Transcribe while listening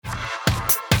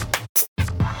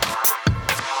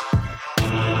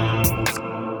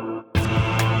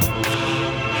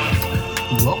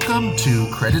Welcome to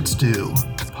Credits Due,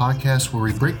 a podcast where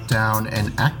we break down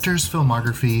an actor's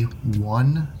filmography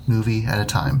one movie at a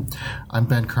time. I'm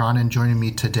Ben Cron, and joining me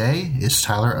today is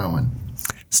Tyler Owen.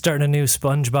 Starting a new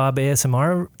SpongeBob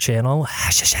ASMR channel.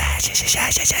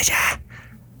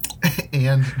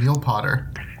 And Neil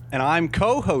Potter. And I'm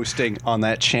co-hosting on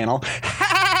that channel.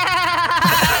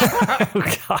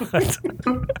 Oh, God.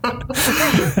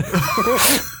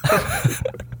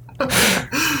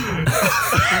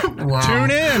 Wow. Tune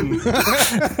in.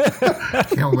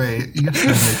 Can't wait. You guys are going to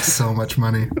make so much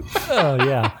money. Oh,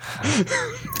 yeah.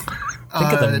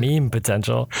 Think of the meme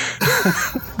potential.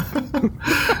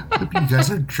 You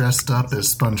guys are dressed up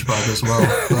as SpongeBob as well.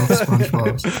 Both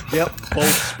SpongeBobs. Yep,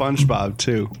 both SpongeBob,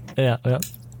 too. Yeah.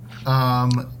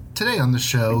 Today on the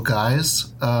show,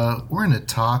 guys, we're going to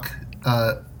talk...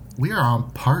 we are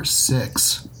on part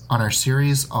 6 on our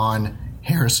series on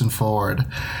Harrison Ford.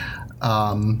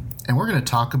 And we're going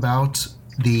to talk about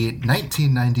the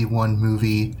 1991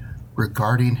 movie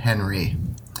Regarding Henry.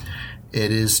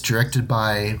 It is directed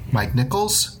by Mike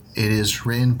Nichols. It is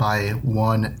written by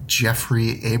one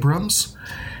Jeffrey Abrams.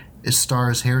 It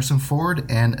stars Harrison Ford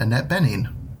and Annette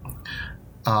Bening.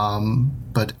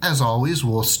 But as always,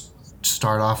 we'll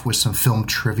start off with some film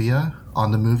trivia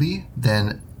on the movie,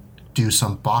 then do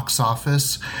some box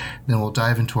office, then we'll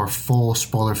dive into our full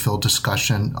spoiler-filled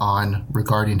discussion on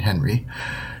Regarding Henry.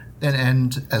 Then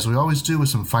end, as we always do, with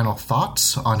some final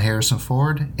thoughts on Harrison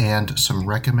Ford and some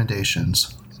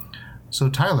recommendations. So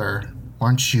Tyler, why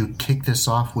don't you kick this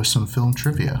off with some film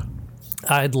trivia?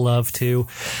 I'd love to.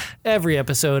 Every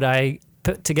episode I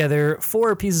put together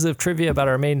 4 pieces of trivia about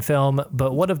our main film,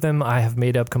 but one of them I have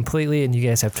made up completely, and you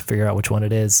guys have to figure out which one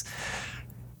it is.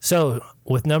 So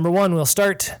with number 1, we'll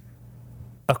start.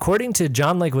 According to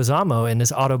John Leguizamo in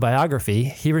his autobiography,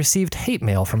 he received hate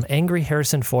mail from angry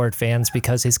Harrison Ford fans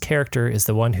because his character is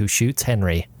the one who shoots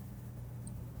Henry.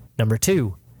 Number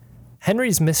 2.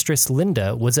 Henry's mistress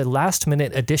Linda was a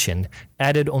last-minute addition,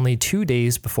 added only 2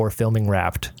 days before filming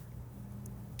wrapped.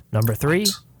 Number 3.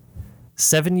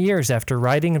 7 years after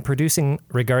writing and producing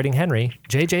Regarding Henry,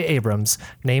 J.J. Abrams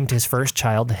named his first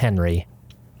child Henry.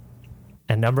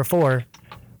 And number 4.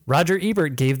 Roger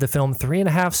Ebert gave the film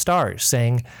 3.5 stars,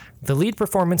 saying, "The lead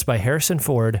performance by Harrison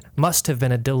Ford must have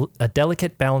been a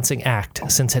delicate balancing act,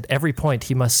 since at every point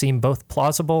he must seem both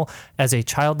plausible as a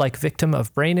childlike victim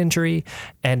of brain injury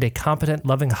and a competent,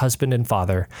 loving husband and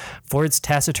father. Ford's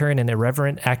taciturn and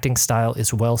irreverent acting style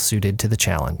is well suited to the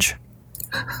challenge."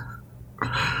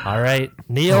 All right,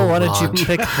 Neil, why don't you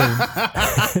pick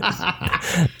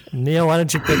the Neil, why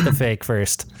don't you pick the fake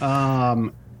first?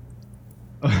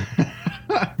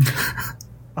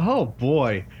 Oh,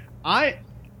 boy. I'm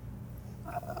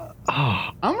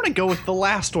going to go with the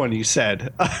last one you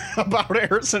said about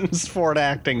Harrison's Ford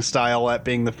acting style, that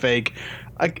being the fake.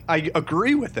 I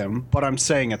agree with him, but I'm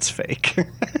saying it's fake.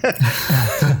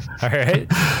 All right.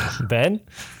 Ben?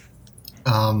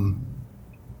 Oh,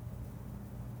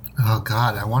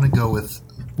 God, I want to go with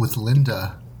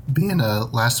Linda being a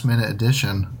last-minute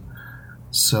addition.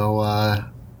 So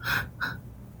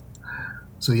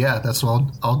yeah, that's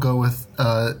what I'll go with,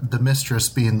 the mistress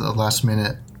being the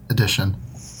last-minute addition.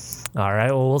 All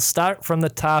right, well, we'll start from the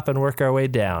top and work our way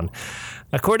down.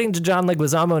 According to John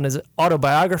Leguizamo in his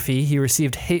autobiography, he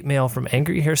received hate mail from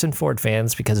angry Harrison Ford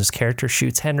fans because his character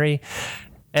shoots Henry.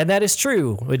 And that is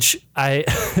true, which I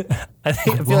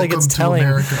feel like it's telling.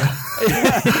 I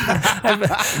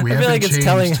feel like it's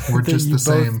telling. We're just the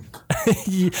same.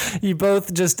 You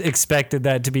both just expected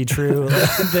that to be true,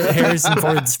 that Harrison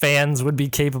Ford's fans would be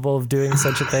capable of doing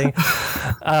such a thing.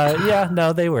 Yeah,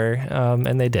 no, they were,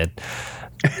 and they did.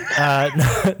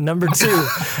 Number 2,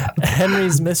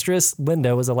 Henry's mistress,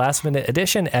 Linda, was a last-minute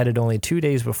addition, added only 2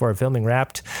 days before filming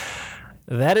wrapped.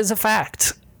 That is a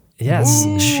fact. Yes,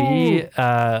 ooh. She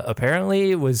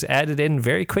apparently was added in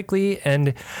very quickly,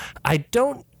 and I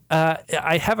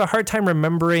have a hard time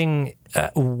remembering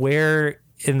where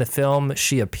in the film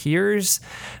she appears,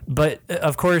 but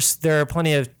of course there are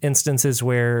plenty of instances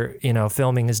where,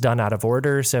 filming is done out of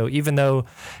order. So even though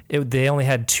they only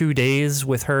had 2 days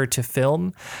with her to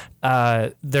film,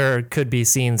 there could be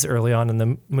scenes early on in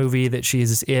the movie that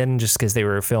she's in just because they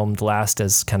were filmed last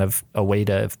as kind of a way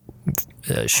to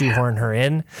shoehorn her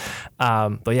in.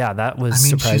 But yeah, that was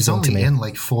surprising to me. She's only in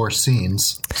like 4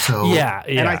 scenes. So yeah,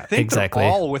 and I think exactly.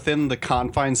 They're all within the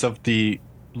confines of the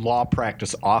law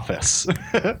practice office.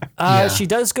 She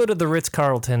does go to the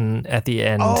Ritz-Carlton at the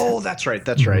end. Oh, that's right.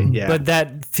 Yeah. But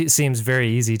that seems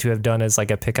very easy to have done as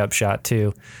like a pickup shot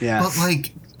too. Yeah. But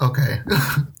like, okay.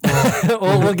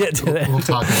 we'll get to that. We'll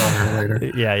talk about her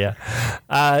later.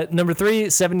 Yeah. Number 3,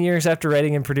 7 years after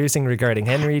writing and producing Regarding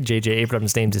Henry, J.J.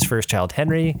 Abrams named his first child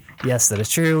Henry. Yes, that is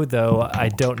true, though I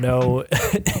don't know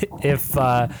if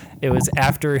it was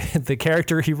after the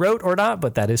character he wrote or not,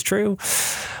 but that is true.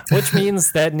 Which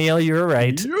means that, Neil, you were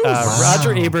right.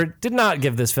 Roger Ebert did not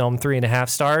give this film 3.5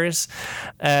 stars,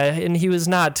 and he was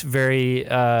not very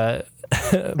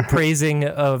praising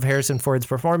of Harrison Ford's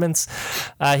performance.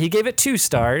 He gave it 2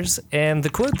 stars, and the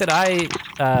quote that I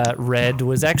read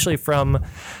was actually from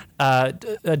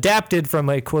adapted from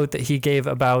a quote that he gave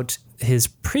about his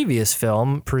previous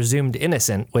film, Presumed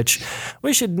Innocent, which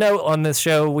we should note on this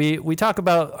show. We talk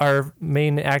about our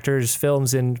main actors'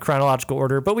 films in chronological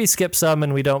order, but we skip some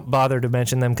and we don't bother to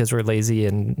mention them because we're lazy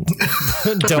and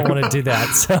don't want to do that.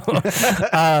 So,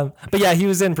 but yeah, he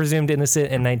was in Presumed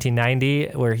Innocent in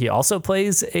 1990, where he also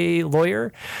plays a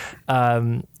lawyer.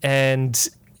 And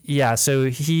yeah, so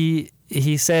he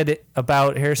said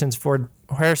about Harrison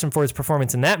Ford's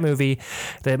performance in that movie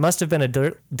that it must have been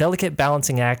a delicate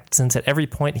balancing act, since at every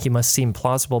point he must seem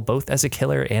plausible both as a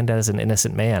killer and as an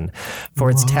innocent man.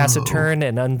 Ford's taciturn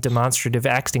and undemonstrative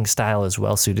acting style is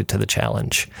well suited to the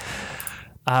challenge.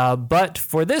 But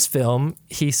for this film,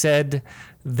 he said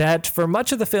that for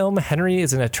much of the film, Henry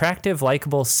is an attractive,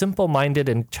 likable, simple-minded,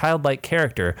 and childlike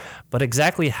character. But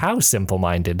exactly how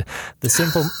simple-minded?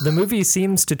 The movie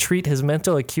seems to treat his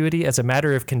mental acuity as a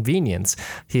matter of convenience.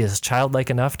 He is childlike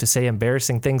enough to say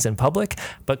embarrassing things in public,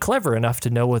 but clever enough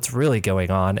to know what's really going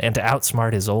on and to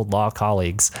outsmart his old law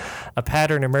colleagues. A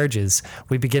pattern emerges.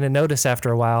 We begin to notice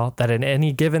after a while that in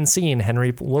any given scene,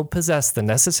 Henry will possess the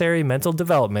necessary mental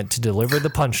development to deliver the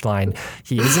punchline.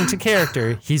 He isn't a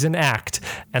character, he's an act.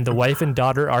 And the wife and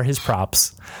daughter are his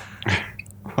props.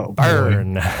 Oh,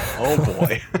 Burn. Oh,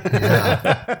 boy.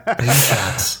 Yeah. Big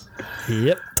shots.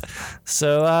 Yep.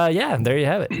 So, yeah, there you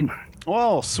have it.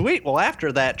 Well, sweet. Well,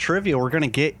 after that trivia, we're going to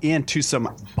get into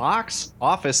some box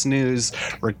office news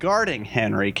regarding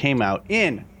Henry. Came out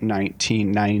in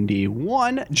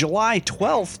 1991, July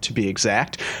 12th to be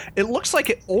exact. It looks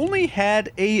like it only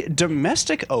had a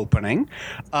domestic opening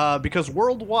because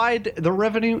worldwide the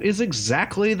revenue is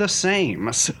exactly the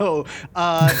same. So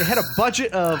it had a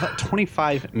budget of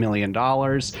 $25 million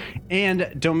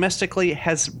and domestically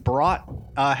has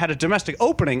had a domestic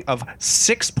opening of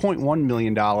 $6.1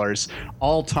 million,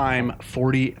 all-time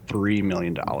 $43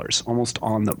 million, almost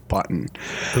on the button.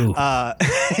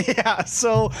 Yeah,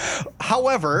 so,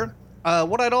 however,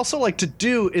 what I'd also like to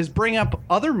do is bring up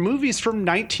other movies from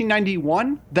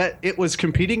 1991 that it was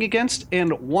competing against,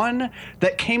 and one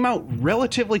that came out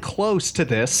relatively close to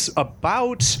this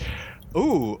about,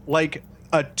 like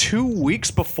 2 weeks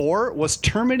before was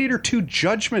Terminator 2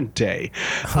 Judgment Day.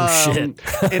 Shit. And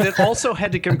it also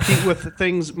had to compete with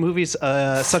movies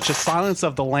such as Silence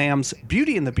of the Lambs,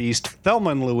 Beauty and the Beast,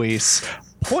 Thelma and Louise,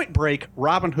 Point Break,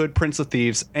 Robin Hood, Prince of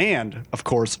Thieves, and, of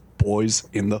course, Boys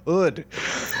in the Hood.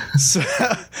 So,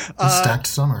 Stacked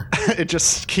summer. It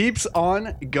just keeps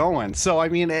on going. So, I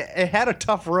mean, it had a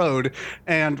tough road.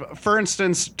 And, for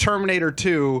instance, Terminator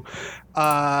 2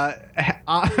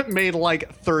 made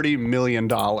like $30 million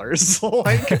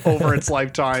like over its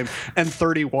lifetime, and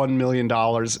 $31 million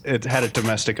it had a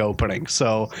domestic opening.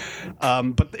 So,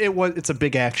 but it's a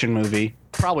big action movie.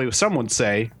 Probably some would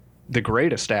say the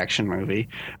greatest action movie.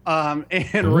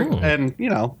 And you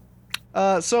know,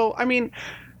 so I mean,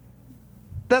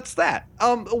 that's that.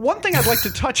 One thing I'd like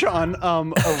to touch on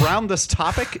around this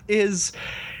topic is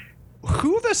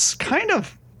who this kind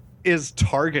of is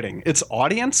targeting its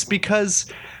audience,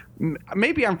 because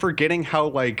maybe I'm forgetting how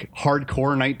like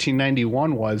hardcore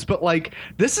 1991 was, but like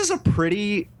this is a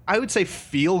pretty, I would say,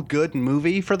 feel good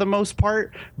movie for the most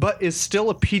part, but is still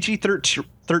a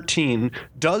PG-13,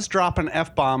 does drop an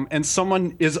F-bomb, and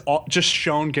someone is just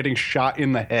shown getting shot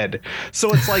in the head.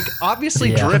 So it's like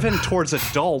obviously driven towards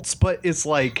adults, but it's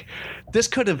like this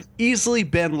could have easily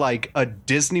been like a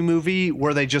Disney movie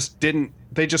where they just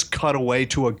cut away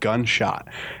to a gunshot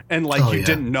and like you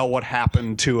didn't know what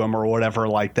happened to him or whatever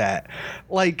like that.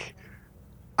 Like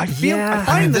I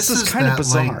find this is kind of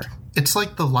bizarre. Like, it's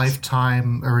like the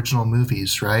Lifetime original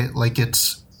movies, right? Like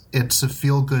it's a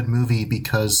feel good movie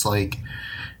because like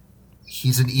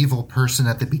he's an evil person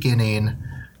at the beginning,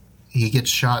 he gets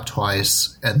shot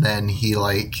twice, and then he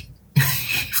like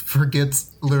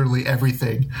forgets literally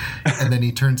everything, and then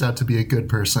he turns out to be a good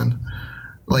person.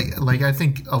 Like I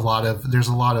think there's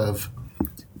a lot of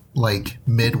like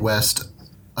Midwest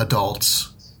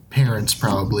adults, parents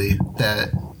probably,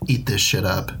 that eat this shit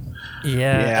up.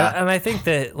 Yeah. And I think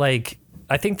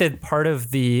that part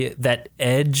of that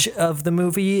edge of the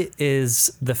movie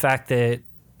is the fact that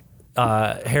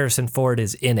Harrison Ford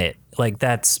is in it. Like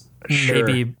that's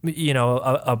maybe, you know,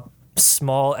 a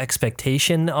small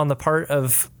expectation on the part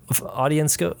of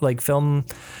audience filmgoers,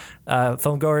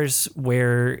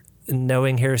 where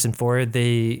knowing Harrison Ford,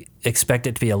 they expect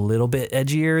it to be a little bit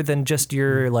edgier than just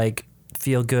your like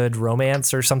feel good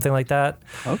romance or something like that.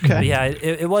 Okay. But yeah,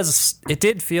 it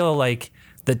did feel like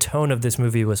the tone of this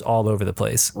movie was all over the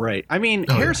place. Right. I mean,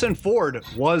 Harrison Ford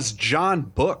was John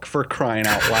Book, for crying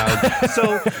out loud.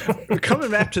 So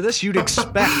coming back to this, you'd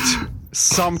expect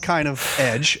some kind of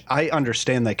edge. I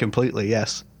understand that completely.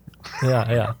 Yes.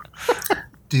 Yeah.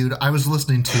 Dude, I was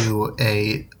listening to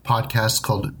a podcast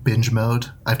called Binge Mode.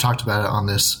 I've talked about it on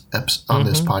this this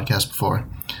podcast before,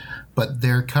 but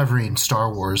they're covering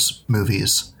Star Wars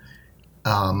movies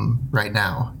right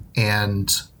now,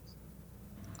 and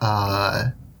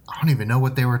I don't even know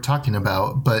what they were talking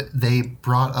about, but they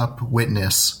brought up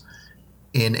Witness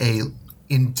in a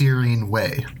endearing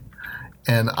way,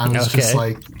 and I was just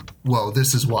like, "Whoa,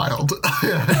 this is wild!"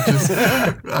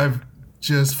 I've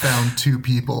just found two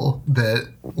people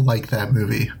that like that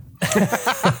movie.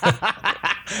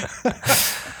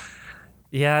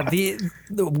 Yeah,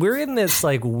 we're in this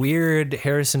like weird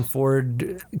Harrison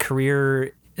Ford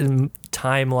career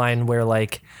timeline where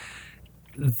like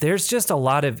there's just a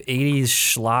lot of 80s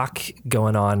schlock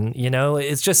going on, you know?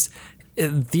 It's just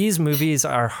these movies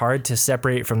are hard to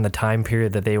separate from the time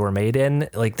period that they were made in.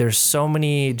 Like there's so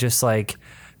many just like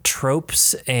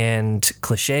tropes and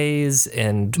cliches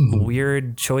and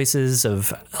weird choices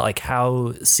of like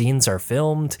how scenes are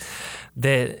filmed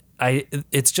that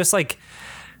it's just like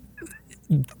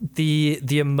the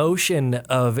emotion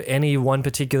of any one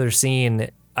particular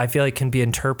scene, I feel like can be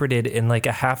interpreted in like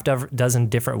a half dozen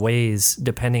different ways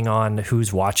depending on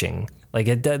who's watching. Like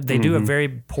they do a very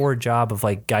poor job of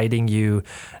like guiding you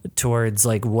towards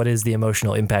like what is the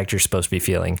emotional impact you're supposed to be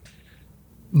feeling.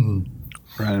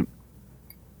 Right.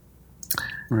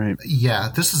 Yeah,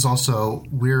 this is also,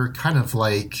 we're kind of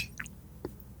like,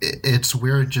 it's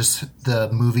weird just the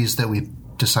movies that we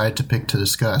decided to pick to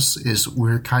discuss is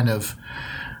we've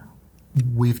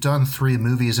done 3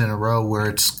 movies in a row where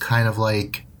it's kind of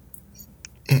like,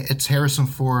 it's Harrison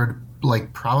Ford,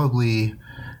 like probably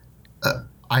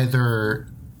either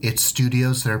it's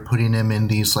studios that are putting him in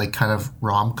these like kind of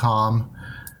rom-com,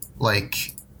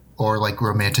 like, or like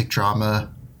romantic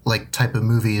drama, like type of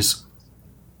movies,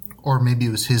 or maybe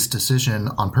it was his decision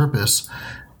on purpose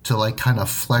to like kind of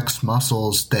flex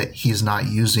muscles that he's not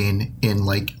using in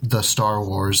like the Star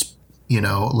Wars, you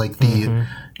know, like the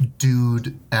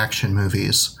dude action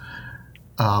movies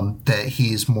that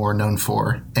he's more known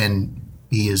for and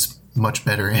he is much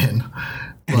better in.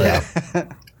 But,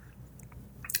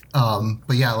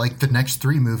 but yeah, like the next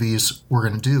 3 movies we're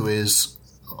going to do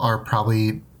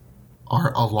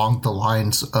are along the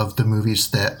lines of the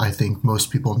movies that I think most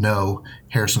people know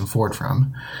Harrison Ford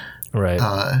from. Right.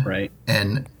 Right.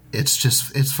 And it's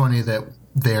funny that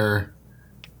they're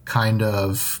kind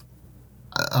of,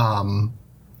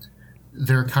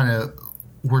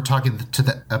 we're talking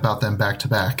about them back to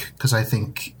back, because I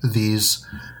think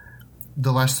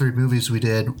the last 3 movies we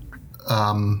did,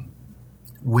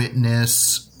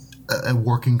 Witness,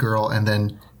 Working Girl, and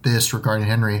then this Regarding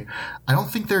Henry, I don't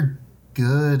think they're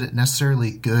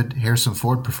necessarily good Harrison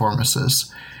Ford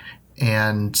performances.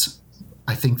 And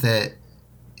I think that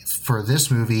for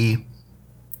this movie,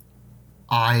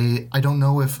 I don't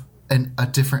know if a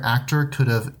different actor could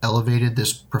have elevated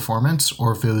this performance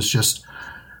or if it was just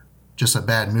a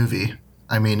bad movie.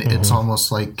 I mean, it's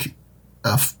almost like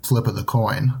a flip of the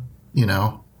coin, you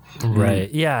know? Right.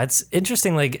 Yeah, it's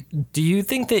interesting. Like, do you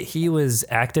think that he was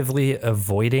actively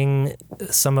avoiding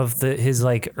some of his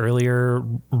like earlier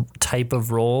type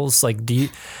of roles? Like, do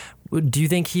you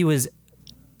think he was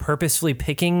purposefully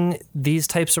picking these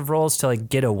types of roles to like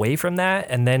get away from that?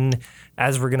 And then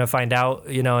as we're going to find out,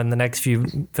 you know, in the next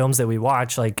few films that we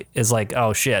watch, like is like,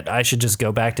 oh shit, I should just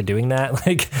go back to doing that.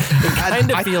 Like it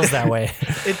kind of feels that way.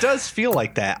 It does feel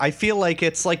like that. I feel like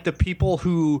it's like the people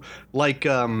who like,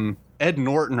 Ed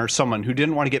Norton or someone who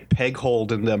didn't want to get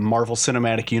peg-holed in the Marvel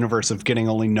Cinematic Universe of getting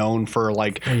only known for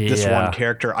like this one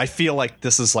character. I feel like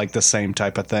this is like the same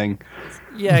type of thing.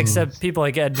 Yeah, except people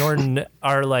like Ed Norton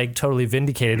are like totally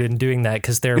vindicated in doing that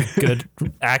because they're good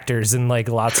actors in like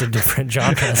lots of different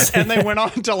genres. And they went on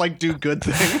to like do good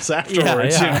things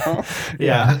afterwards, you know?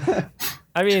 Yeah.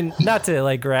 I mean, not to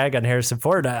like rag on Harrison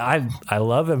Ford. I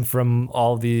love him from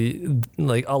all the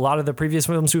like a lot of the previous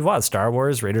films we've watched, Star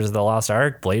Wars, Raiders of the Lost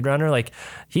Ark, Blade Runner. Like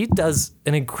he does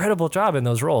an incredible job in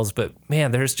those roles. But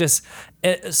man, there's just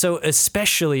so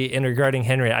especially in regarding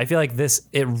Henry, I feel like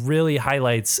it really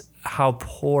highlights how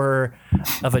poor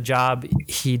of a job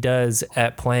he does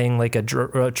at playing like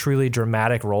a truly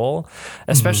dramatic role,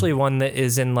 especially one that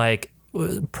is in like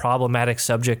problematic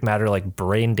subject matter like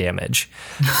brain damage.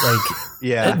 Like,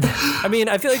 yeah. I mean,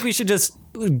 I feel like we should just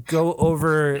go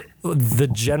over the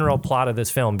general plot of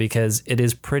this film because it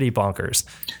is pretty bonkers.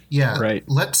 Yeah. Right.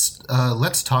 Let's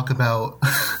talk about,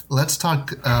 let's kind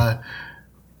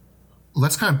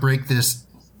of break this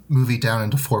movie down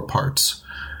into 4 parts.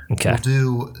 Okay. We'll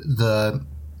do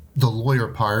the lawyer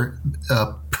part,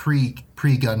 pre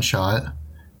gunshot,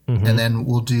 and then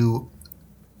we'll do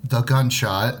the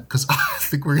gunshot, because I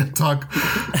think we're going to talk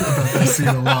about that scene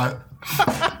a lot.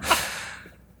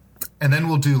 And then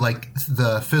we'll do like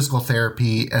the physical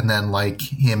therapy and then like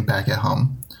him back at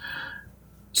home.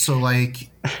 So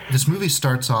like this movie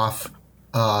starts off,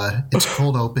 it's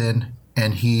cold open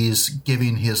and he's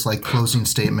giving his like closing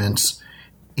statements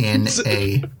in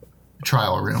a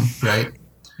trial room, right?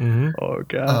 Oh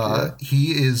God.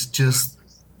 He is just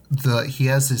he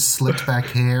has his slicked back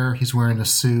hair. He's wearing a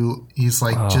suit. He's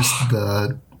like just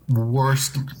the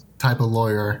worst type of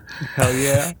lawyer. Hell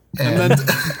yeah. And then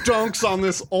dunks on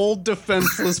this old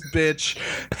defenseless bitch.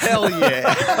 Hell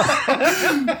yeah.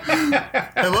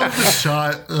 I love the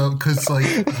shot because like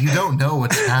you don't know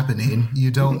what's happening. You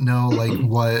don't know like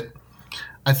what.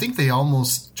 I think they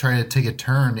almost try to take a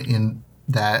turn in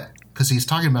that because he's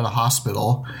talking about a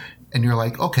hospital and you're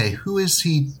like, okay, who is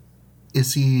he?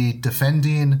 Is he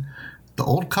defending the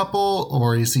old couple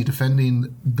or is he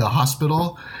defending the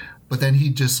hospital? But then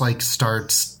he just like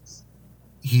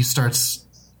he turns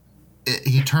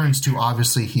to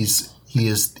obviously he is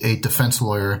a defense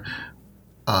lawyer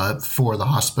for the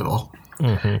hospital.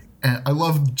 And I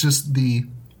love just the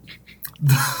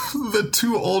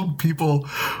 2 old people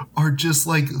are just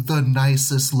like the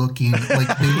nicest looking,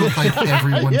 like they look like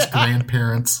everyone's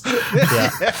grandparents.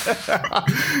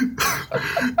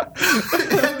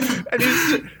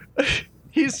 And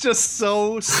he's just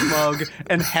so smug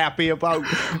and happy about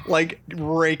like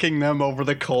raking them over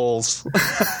the coals.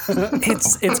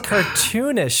 It's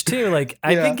cartoonish too. Like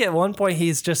I think at one point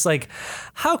he's just like,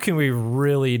 how can we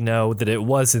really know that it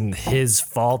wasn't his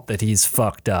fault that he's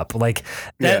fucked up? Like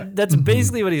that's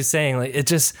basically what he's saying. Like it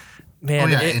just,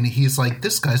 man. And he's like,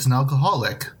 this guy's an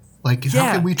alcoholic. Like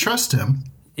how can we trust him?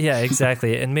 Yeah,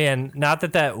 exactly. And man, not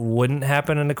that wouldn't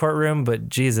happen in the courtroom, but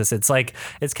Jesus, it's like,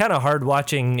 it's kind of hard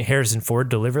watching Harrison Ford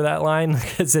deliver that line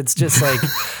because it's just like,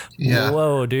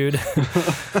 whoa, dude.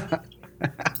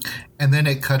 And then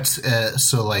it cuts.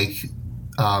 So like,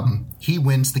 he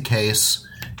wins the case.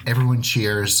 Everyone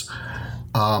cheers.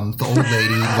 The old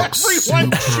lady looks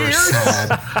super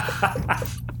sad.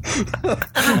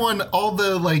 Everyone, all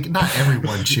the like, not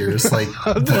everyone cheers. Like,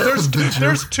 there's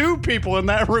 2 people in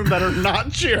that room that are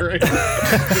not cheering.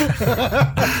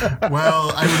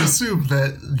 Well, I would assume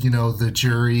that the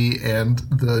jury and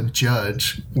the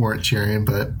judge weren't cheering,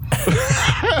 but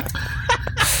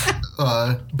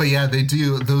yeah, they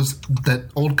do. That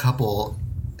old couple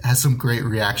has some great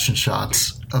reaction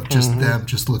shots of just them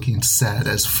just looking sad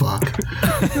as fuck.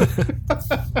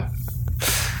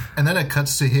 And then it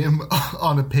cuts to him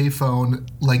on a payphone,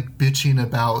 like bitching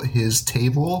about his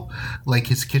table, like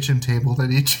his kitchen table that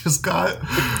he just got,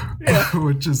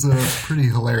 which is pretty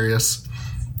hilarious.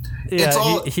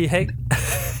 Yeah, he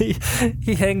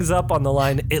hangs up on the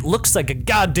line. It looks like a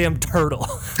goddamn turtle.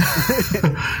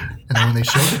 And then when they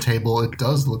show the table, it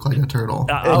does look like a turtle.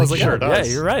 I was like, yeah,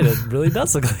 you're right. It really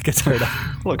does look like a turtle.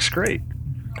 Looks great.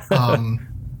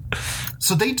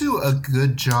 So they do a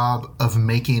good job of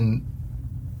making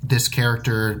this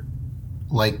character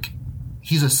like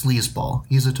he's a sleazeball.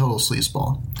 He's a total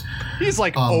sleazeball. He's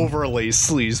like overly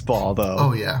sleazeball though.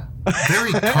 Oh yeah.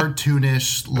 Very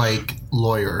cartoonish, like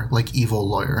lawyer, like evil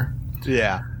lawyer.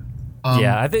 Yeah.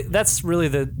 I think that's really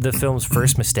the film's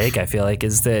first mistake, I feel like,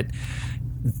 is that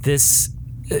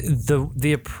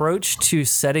the approach to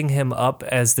setting him up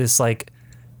as this like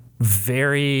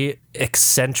very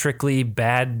eccentrically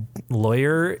bad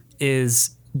lawyer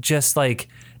is just like,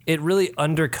 it really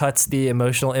undercuts the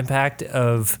emotional impact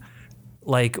of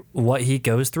like what he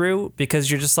goes through, because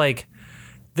you're just like,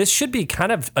 this should be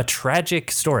kind of a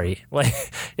tragic story. Like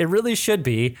it really should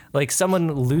be. Like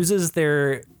someone loses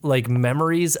their like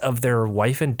memories of their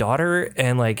wife and daughter,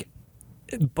 and like,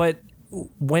 but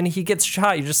when he gets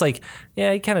shot, you're just like,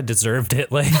 yeah, he kind of deserved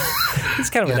it. Like he's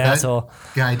kind of an asshole.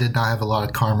 That guy did not have a lot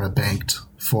of karma banked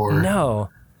for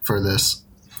this.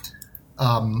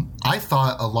 I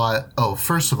thought a lot. Oh,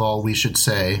 first of all, we should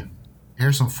say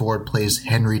Harrison Ford plays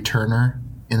Henry Turner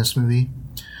in this movie.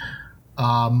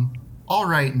 All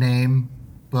right name,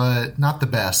 but not the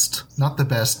best. Not the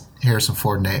best Harrison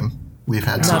Ford name we've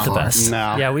had so Not the far. best.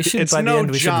 No. Yeah, we should, It's by the no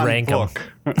end, we should John rank them. Book.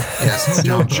 Yes, it's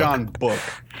No John Book. John Book.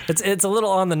 It's a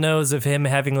little on the nose of him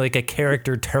having like a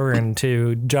character turn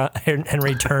to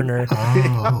Henry Turner.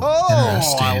 Oh,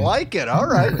 Interesting. I like it. All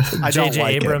right. I don't J.J.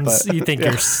 like Abrams, it, but you think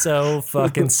you're so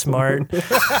fucking smart.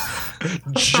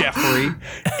 Jeffrey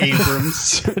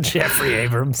Abrams. Jeffrey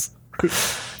Abrams.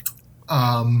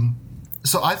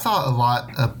 So I thought a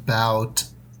lot about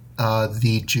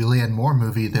the Julianne Moore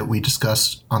movie that we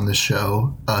discussed on the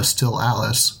show, Still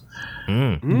Alice,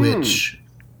 which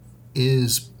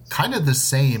is kind of the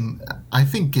same. I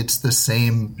think it's the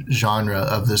same genre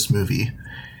of this movie.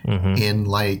 In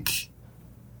like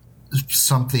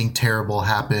something terrible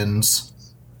happens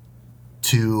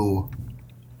to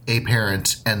a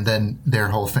parent, and then their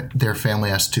whole their family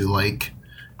has to like,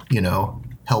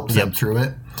 help them through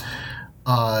it.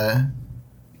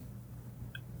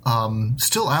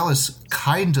 Still Alice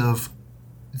kind of,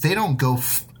 they don't go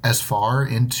as far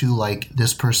into like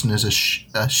this person is a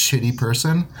shitty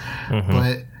person,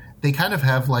 but they kind of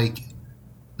have like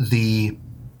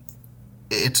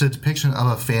it's a depiction of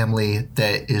a family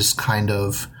that is kind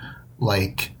of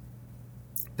like,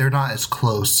 they're not as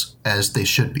close as they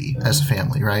should be as a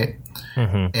family, right?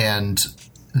 And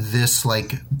this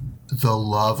like the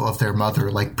love of their mother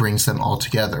like brings them all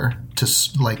together to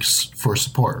like for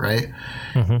support, right?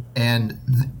 And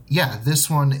this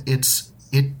one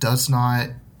it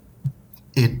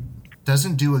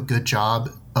doesn't do a good job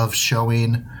of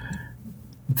showing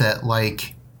that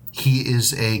like he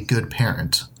is a good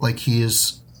parent. Like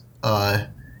he's a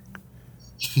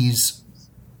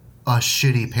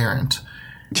shitty parent,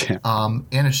 and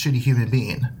a shitty human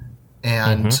being.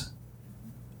 And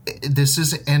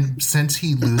and since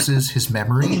he loses his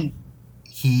memory,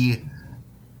 he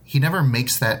never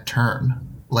makes that turn.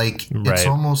 Like it's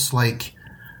almost like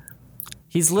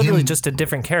he's literally just a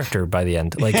different character by the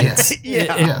end. Like it's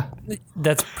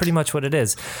that's pretty much what it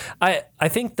is. I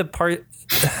think the part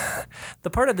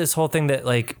of this whole thing that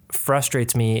like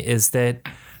frustrates me is that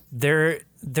there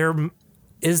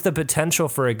is the potential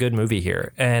for a good movie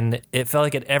here, and it felt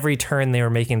like at every turn they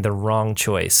were making the wrong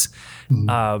choice.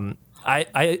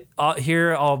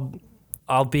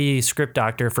 I'll be script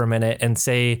doctor for a minute and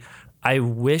say I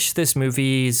wish this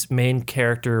movie's main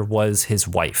character was his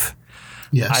wife.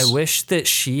 Yes. I wish that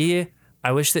she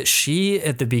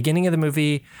at the beginning of the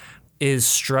movie is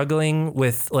struggling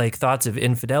with like thoughts of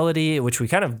infidelity, which we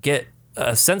kind of get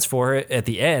a sense for at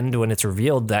the end when it's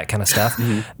revealed, that kind of stuff.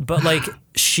 But like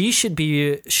she should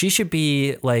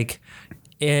be like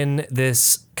in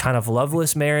this kind of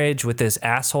loveless marriage with this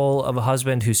asshole of a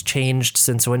husband who's changed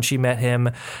since when she met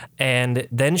him. And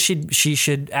then she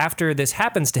should, after this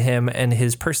happens to him and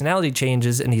his personality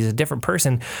changes and he's a different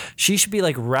person, she should be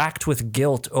like racked with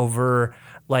guilt over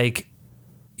like,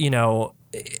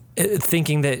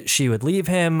 thinking that she would leave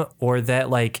him, or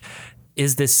that like,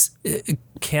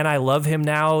 can I love him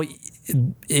now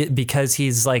because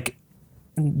he's like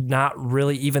not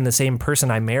really even the same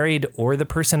person I married or the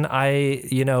person I,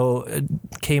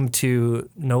 came to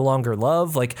no longer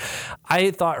love. Like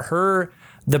I thought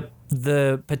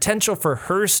the potential for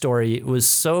her story was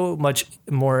so much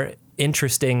more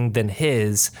interesting than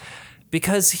his,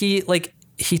 because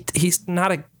he's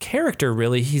not a character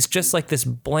really. He's just like this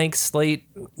blank slate,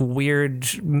 weird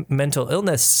mental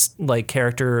illness like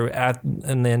character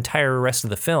in the entire rest of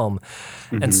the film.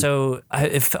 And so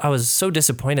I was so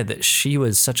disappointed that she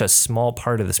was such a small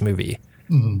part of this movie.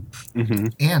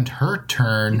 And her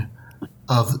turn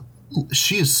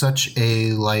she is such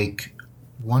a like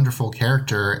wonderful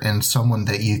character and someone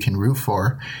that you can root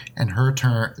for. And her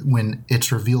turn, when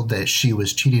it's revealed that she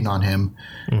was cheating on him,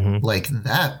 like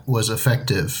that was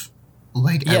effective,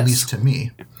 like at least to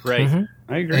me. Right.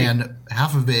 I agree. And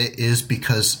half of it is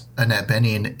because Annette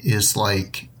Bening is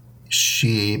like,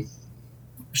 she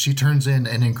turns in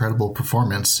an incredible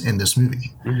performance in this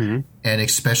movie. And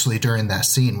especially during that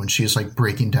scene when she's like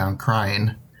breaking down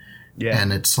crying.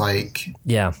 And it's like,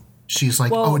 she's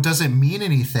like, oh, it doesn't mean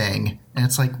anything. And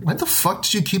it's like, why the fuck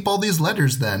did you keep all these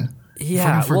letters then?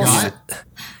 Yeah. Forgot?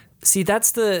 See,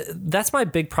 that's my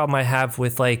big problem I have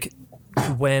with like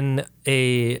when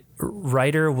a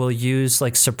writer will use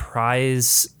like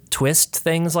surprise twist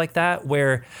things like that,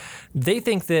 where they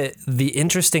think that the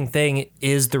interesting thing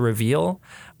is the reveal.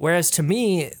 Whereas to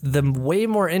me, the way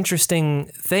more interesting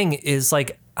thing is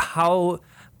like how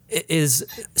is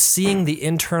seeing the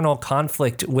internal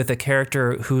conflict with a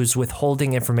character who's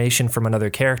withholding information from another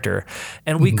character.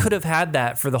 And we could have had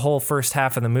that for the whole first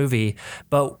half of the movie,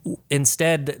 but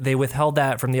instead they withheld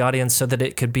that from the audience so that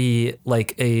it could be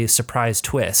like a surprise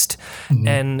twist.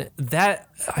 And that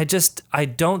I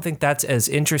don't think that's as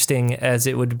interesting as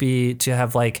it would be to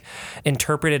have like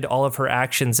interpreted all of her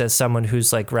actions as someone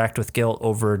who's like racked with guilt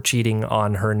over cheating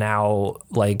on her now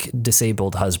like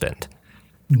disabled husband.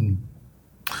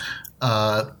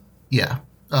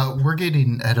 We're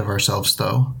getting ahead of ourselves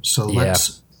though, so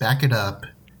let's back it up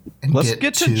and let's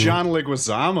get to John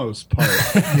Leguizamo's part.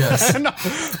 Yes.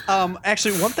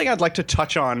 Actually, one thing I'd like to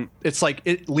touch on, it's like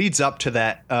it leads up to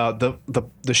that,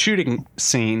 the shooting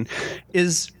scene,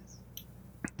 is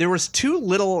there was two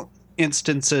little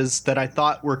instances that I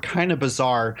thought were kind of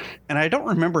bizarre, and I don't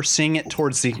remember seeing it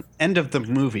towards the end of the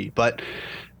movie, but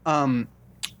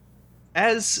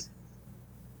as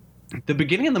the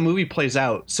beginning of the movie plays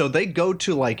out, so they go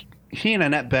to like, he and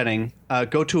Annette Bening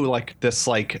go to like this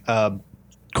like a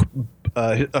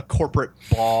corporate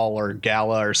ball or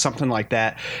gala or something like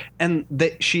that, and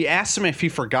she asks him if he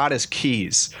forgot his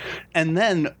keys, and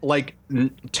then like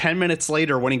 10 minutes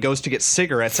later when he goes to get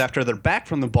cigarettes after they're back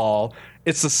from the ball,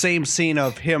 it's the same scene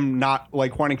of him not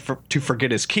like wanting to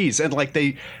forget his keys, and like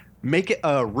they make it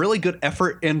a really good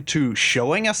effort into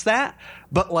showing us that.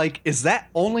 But like, is that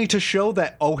only to show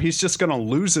that, oh, he's just going to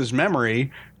lose his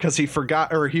memory because he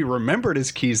forgot, or he remembered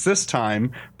his keys this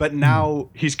time, but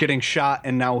now he's getting shot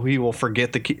and now he will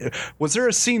forget the key? Was there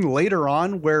a scene later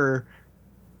on where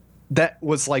that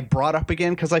was like brought up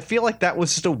again? Because I feel like that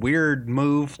was just a weird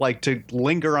move, like to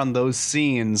linger on those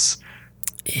scenes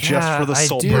just for the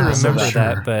sole purpose of remember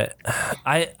that. But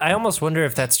I almost wonder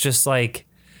if that's just like,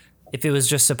 if it was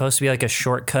just supposed to be like a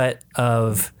shortcut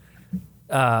of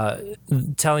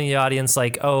telling the audience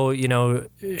like, oh, you know,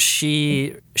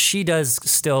 she does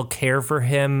still care for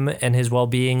him and his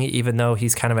well-being, even though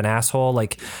he's kind of an asshole.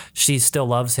 Like, she still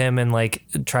loves him and like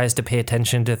tries to pay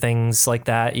attention to things like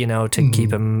that, you know, to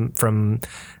keep him from,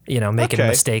 you know, making a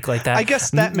mistake like that. I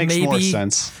guess that makes more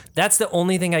sense. That's the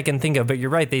only thing I can think of, but you're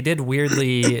right. They did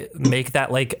weirdly make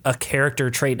that like a character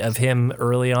trait of him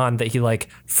early on, that he like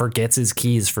forgets his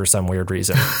keys for some weird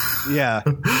reason. Yeah.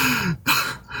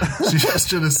 She just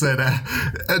should have said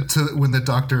when the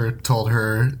doctor told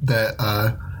her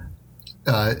that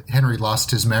Henry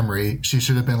lost his memory, she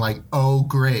should have been like, oh,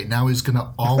 great. Now he's going to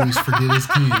always forget his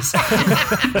keys.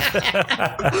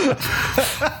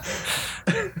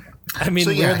 I mean,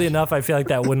 weirdly enough, I feel like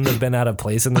that wouldn't have been out of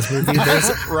place in this movie.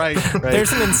 Right.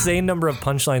 There's an insane number of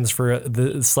punchlines for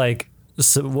this, like,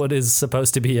 what is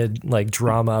supposed to be a like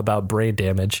drama about brain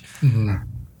damage. Mm-hmm.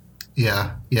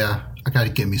 Yeah. I got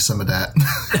to give me some of that.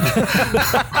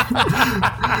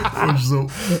 Which is a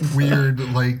weird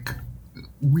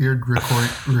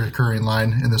recurring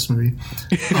line in this movie.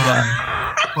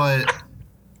 But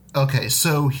okay,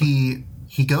 so he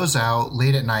goes out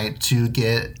late at night to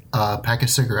get a pack of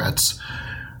cigarettes.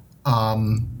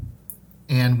 And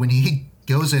when he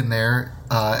goes in there,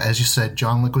 as you said,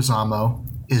 John Leguizamo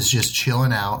is just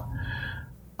chilling out.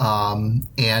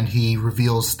 And he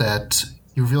reveals that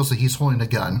he's holding a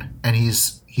gun and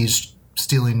he's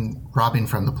robbing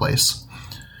from the place.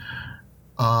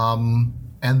 And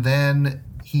then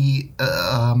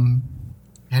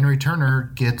Henry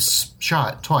Turner gets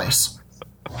shot twice.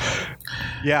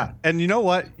 Yeah, and you know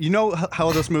what? You know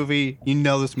how this movie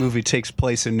takes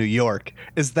place in New York,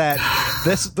 is that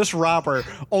this robber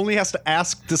only has to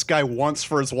ask this guy once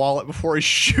for his wallet before he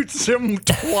shoots him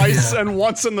twice and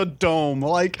once in the dome.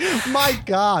 like, my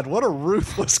God, what a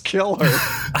ruthless killer.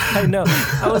 I know.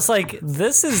 I was like,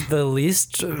 this is the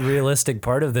least realistic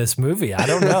part of this movie. I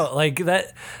don't know. Like,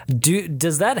 that,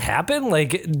 does that happen?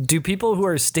 Like, do people who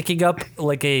are sticking up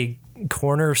like a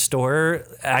corner store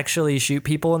actually shoot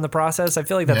people in the process? I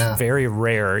feel like that's very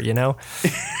rare, you know?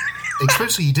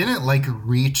 Especially he didn't like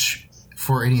reach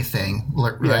for anything,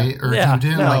 right? Or he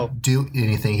didn't like do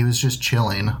anything. He was just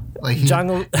chilling. Like he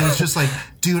was just like,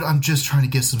 dude, I'm just trying to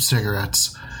get some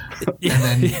cigarettes. And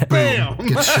then boom,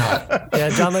 gets shot. Yeah,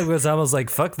 John Leguizamo was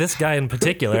like, fuck this guy in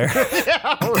particular.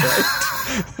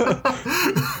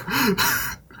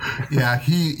 Yeah,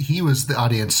 he was the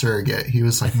audience surrogate. He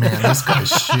was like, man, this guy's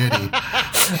shitty.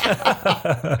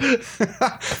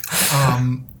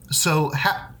 So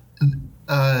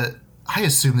I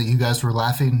assume that you guys were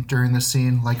laughing during this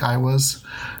scene like I was.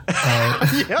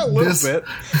 Yeah, a little bit.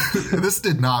 This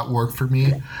did not work for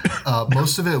me.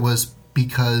 Most of it was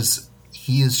because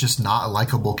he is just not a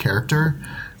likable character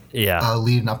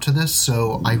leading up to this,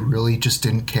 so I really just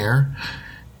didn't care.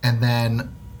 And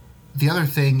then the other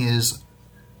thing is,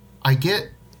 I get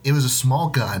it was a small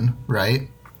gun, right?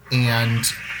 And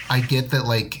I get that,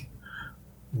 like,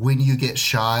 when you get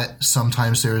shot,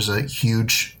 sometimes there's a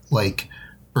huge, like,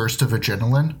 burst of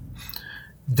adrenaline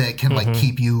that can like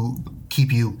keep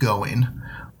you going.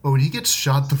 But when he gets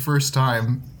shot the first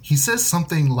time, he says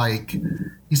something like,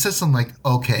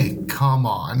 okay, come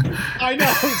on. I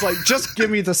know. He's like, just give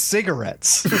me the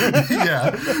cigarettes.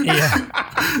 Yeah.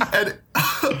 Yeah. And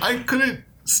I couldn't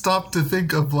stop to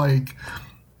think of like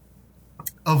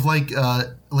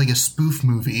a spoof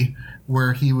movie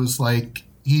where he was like,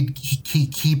 he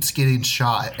keeps getting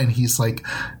shot and he's like,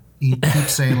 he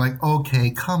keeps saying like,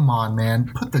 okay, come on,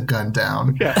 man, put the gun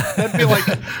down. Yeah, that'd be like,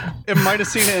 it might have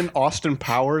seen it in Austin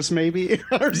Powers maybe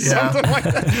or something like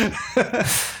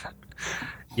that.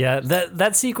 Yeah,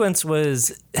 that sequence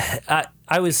was,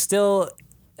 I was still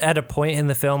at a point in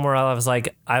the film where I was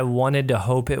like, I wanted to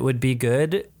hope it would be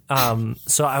good.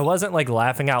 So I wasn't like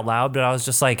laughing out loud, but I was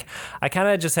just like, I kind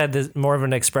of just had this more of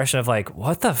an expression of like,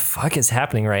 what the fuck is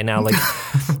happening right now? Like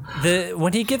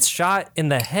when he gets shot in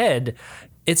the head,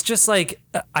 it's just like,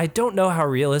 I don't know how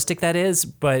realistic that is,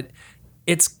 but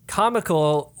it's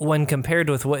comical when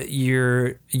compared with what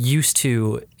you're used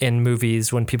to in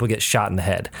movies when people get shot in the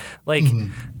head. Like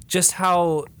just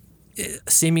how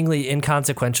seemingly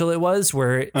inconsequential it was,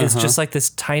 where it's just like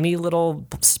this tiny little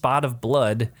spot of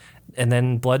blood and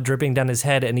then blood dripping down his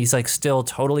head and he's like still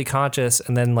totally conscious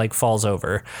and then like falls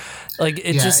over. Like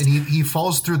it just, and he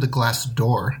falls through the glass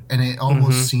door and it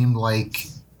almost seemed like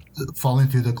falling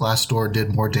through the glass door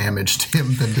did more damage to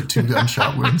him than the 2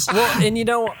 gunshot wounds. Well, and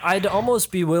I'd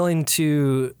almost be willing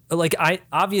to, like,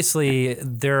 obviously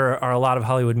there are a lot of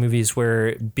Hollywood movies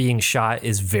where being shot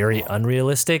is very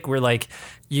unrealistic, where like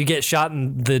you get shot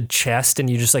in the chest and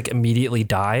you just like immediately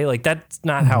die. Like that's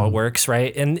not how it works,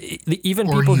 right? And even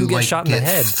Or people you, who get like, shot in the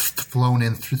head, flown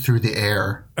in through the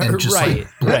air and just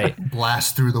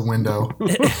blast through the window.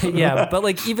 Yeah, but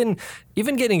like even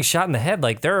getting shot in the head,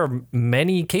 like there are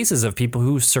many cases of people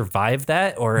who survive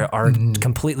that or are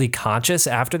completely conscious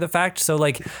after the fact. So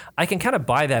like I can kind of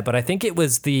buy that, but I think it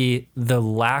was the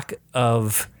lack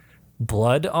of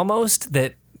blood almost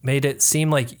that made it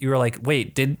seem like you were like,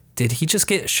 wait, did he just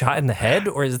get shot in the head,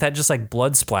 or is that just like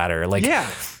blood splatter? Like, Yeah.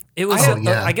 It was.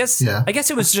 I guess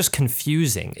it was just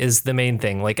confusing. Is the main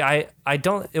thing. Like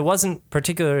it wasn't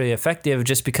particularly effective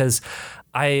just because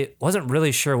I wasn't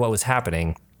really sure what was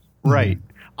happening. Right.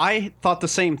 I thought the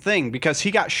same thing because he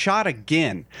got shot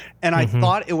again, and I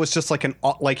thought it was just like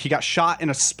he got shot in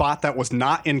a spot that was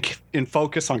not in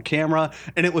focus on camera,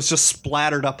 and it was just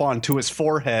splattered up onto his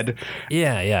forehead.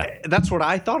 Yeah. That's what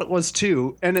I thought it was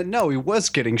too. And no, he was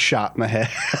getting shot in the head.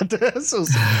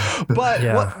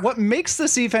 But what makes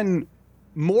this even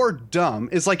more dumb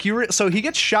is like so he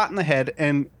gets shot in the head,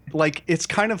 and like it's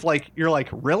kind of like you're like,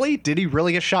 really? Did he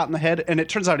really get shot in the head? And it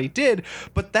turns out he did,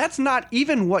 but that's not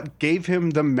even what gave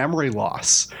him the memory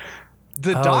loss.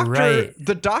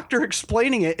 The doctor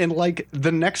explaining it in like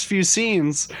the next few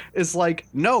scenes is like,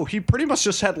 no, he pretty much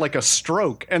just had like a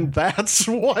stroke, and that's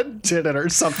what did it, or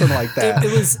something like that.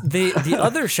 It was the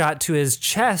other shot to his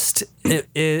chest.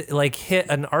 It like hit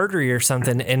an artery or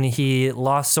something, and he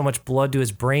lost so much blood to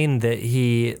his brain that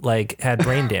he like had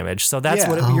brain damage. So that's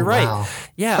what you're right. Wow.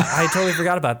 Yeah, I totally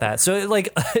forgot about that. So it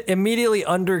like immediately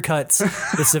undercuts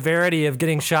the severity of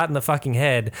getting shot in the fucking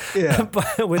head. Yeah.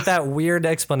 But with that weird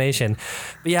explanation.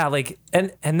 But yeah, like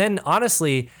and then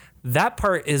honestly, that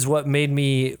part is what made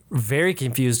me very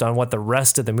confused on what the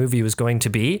rest of the movie was going to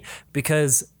be,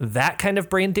 because that kind of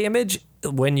brain damage,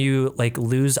 when you like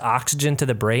lose oxygen to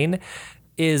the brain,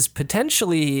 is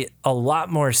potentially a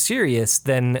lot more serious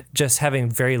than just having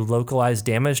very localized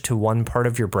damage to one part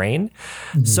of your brain.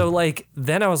 So like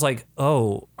then I was like,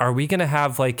 oh, are we going to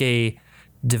have like a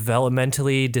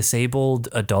developmentally disabled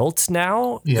adult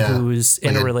now who's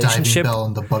like in a relationship? Diving Bell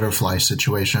and the Butterfly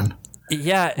situation.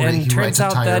 Yeah, Where and he turns writes a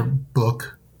out entire that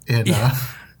book in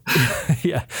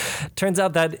turns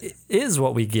out that is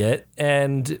what we get,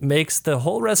 and makes the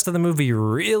whole rest of the movie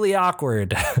really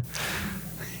awkward.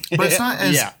 But it's not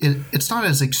as it's not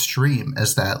as extreme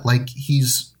as that. Like he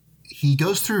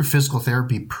goes through physical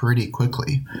therapy pretty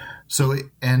quickly. So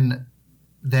and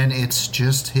then it's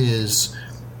just he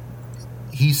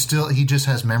just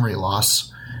has memory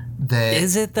loss. That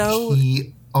is it though?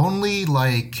 He only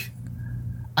like,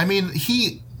 I mean,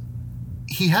 he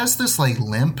has this like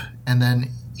limp, and then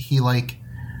he like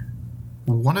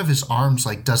one of his arms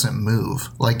like doesn't move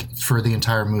like for the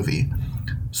entire movie.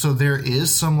 So there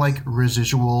is some like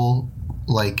residual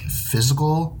like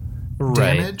physical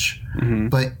damage,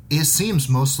 but it seems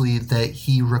mostly that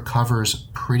he recovers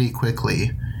pretty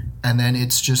quickly, and then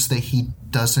it's just that he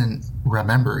doesn't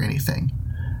remember anything.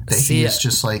 that he is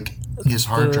just like his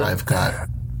hard drive got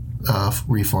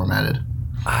reformatted.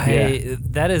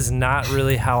 That is not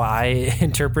really how I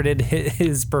interpreted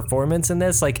his performance in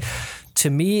this. Like, to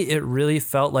me, it really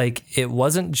felt like it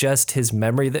wasn't just his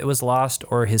memory that was lost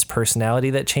or his personality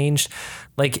that changed.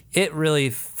 Like, it really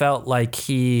felt like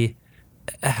he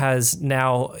has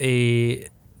now a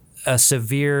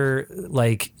severe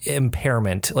like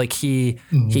impairment. Like he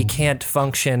can't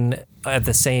function at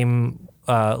the same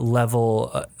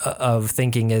level of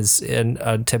thinking as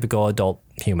a typical adult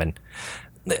human.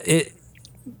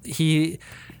 He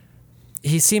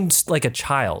seemed like a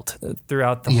child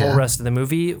throughout the whole rest of the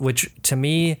movie, which to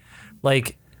me,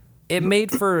 like, it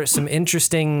made for some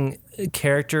interesting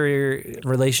character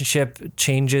relationship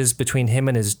changes between him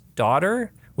and his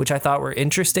daughter, which I thought were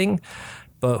interesting.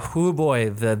 But oh boy,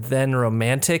 the then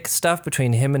romantic stuff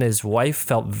between him and his wife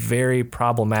felt very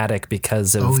problematic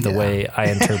because of the way I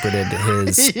interpreted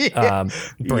his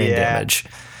brain damage.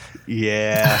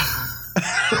 Yeah.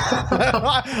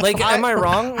 Like, am I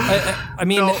wrong? I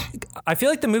mean, no. I feel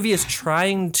like the movie is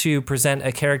trying to present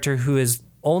a character who has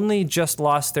only just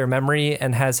lost their memory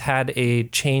and has had a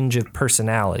change of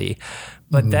personality,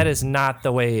 but that is not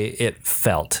the way it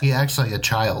felt. He acts like a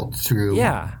child through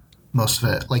most of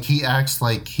it. Like, he acts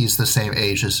like he's the same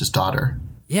age as his daughter.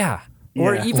 Yeah.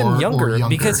 Or even younger,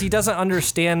 because he doesn't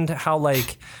understand how,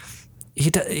 like, he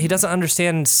doesn't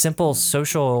understand simple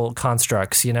social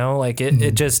constructs, you know? Like,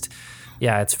 it just...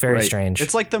 Yeah, it's very strange.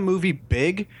 It's like the movie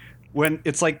Big, when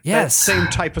it's like that same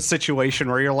type of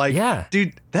situation where you're like,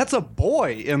 dude, that's a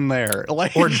boy in there.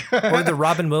 Like, or the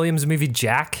Robin Williams movie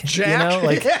Jack. You know?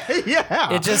 Like,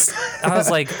 it just, I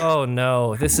was like, oh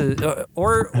no, this is,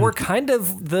 or kind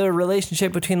of the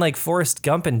relationship between like Forrest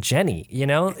Gump and Jenny, you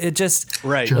know? It just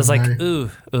was like,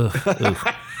 ooh.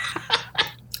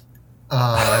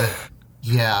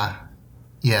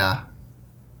 Yeah.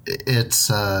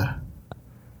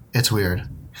 It's weird.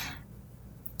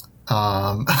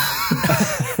 I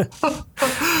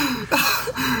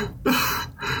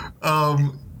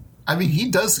mean, he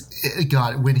does.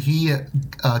 God, when he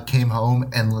came home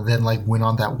and then like went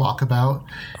on that walkabout.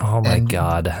 Oh my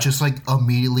God! Just like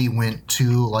immediately went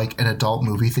to like an adult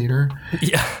movie theater.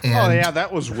 Yeah. And,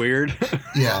 that was weird.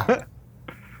 Yeah.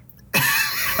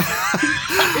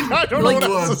 I don't know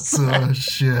what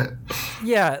shit.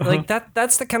 Yeah, like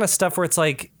that's the kind of stuff where it's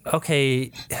like,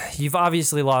 okay, you've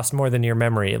obviously lost more than your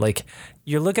memory. Like,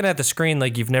 you're looking at the screen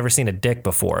like you've never seen a dick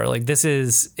before. Like,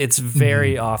 it's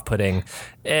very off-putting,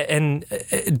 and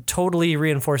it totally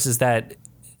reinforces that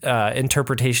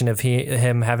interpretation of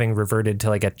him having reverted to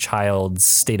like a child's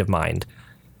state of mind.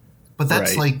 But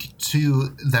that's like to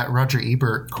that Roger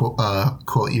Ebert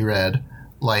quote you read,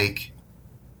 like.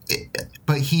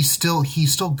 But he still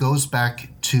goes back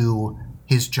to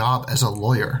his job as a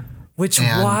lawyer.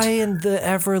 Why in the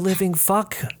ever living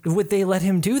fuck would they let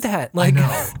him do that? Like,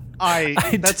 I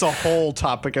know. That's a whole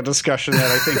topic of discussion that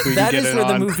I think we can get in on. That is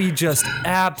where the movie just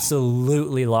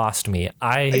absolutely lost me.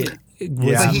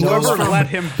 Whoever let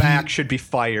him back should be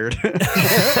fired.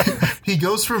 He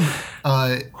goes from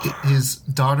his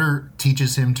daughter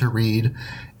teaches him to read,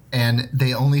 and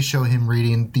they only show him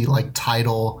reading the like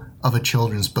title of a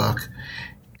children's book,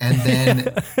 and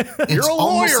then it's you're a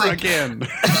lawyer like, again.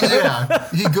 Yeah,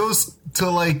 he goes to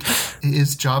like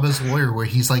his job as a lawyer where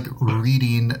he's like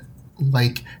reading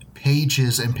like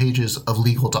pages and pages of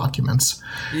legal documents.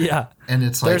 Yeah, and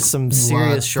it's like there's some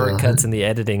serious shortcuts in the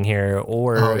editing here,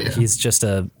 or he's just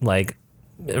having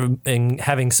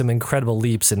some incredible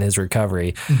leaps in his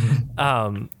recovery.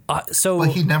 But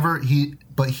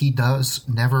he does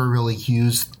never really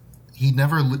use. He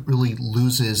never really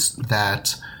loses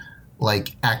that,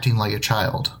 like, acting like a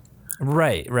child.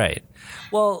 Right.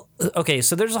 Well, okay,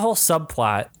 so there's a whole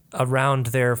subplot around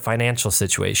their financial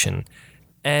situation.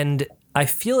 And I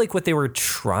feel like what they were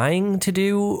trying to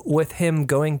do with him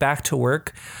going back to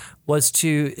work was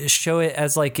to show it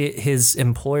as like his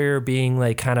employer being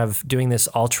like kind of doing this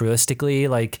altruistically.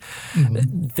 Like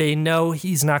they know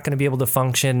he's not going to be able to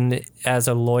function as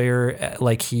a lawyer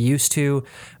like he used to,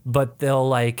 but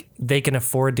they can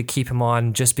afford to keep him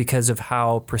on just because of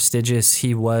how prestigious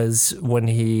he was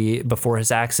before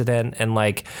his accident. And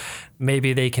like,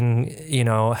 maybe they can,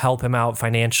 help him out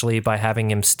financially by having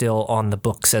him still on the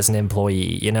books as an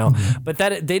employee, but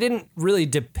that they didn't really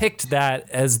depict that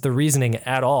as the reasoning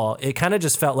at all. It kind of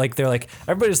just felt like they're like,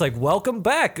 everybody's like, welcome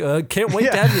back. Can't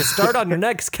wait to have you start on your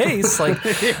next case. Like,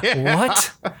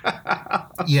 what?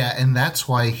 Yeah. And that's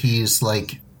why he's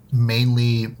like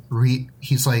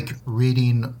he's like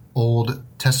reading old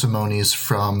testimonies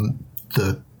from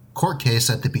the court case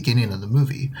at the beginning of the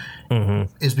movie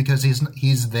is because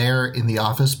he's there in the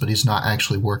office, but he's not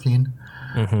actually working.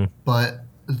 But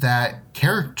that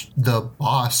character, the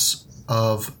boss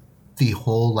of the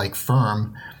whole like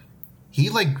firm, he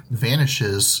like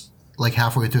vanishes like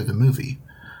halfway through the movie.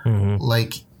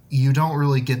 Like you don't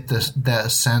really get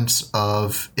that sense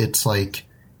of it's like,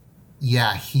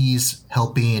 yeah, he's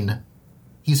helping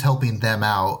them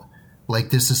out. Like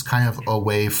this is kind of a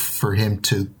way for him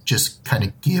to just kind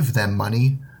of give them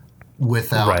money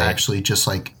without actually just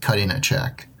like cutting a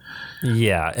check.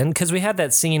 Yeah, and because we had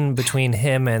that scene between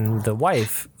him and the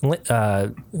wife,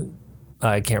 I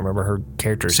can't remember her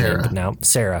character's name, but now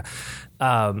Sarah,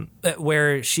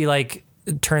 where she like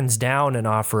turns down an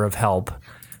offer of help.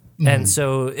 And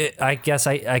so I guess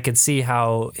I could see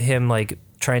how him like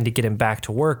trying to get him back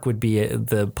to work would be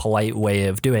the polite way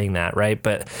of doing that, right?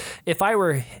 But if I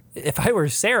were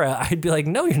Sarah, I'd be like,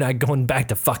 no, you're not going back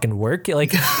to fucking work.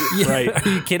 Like, are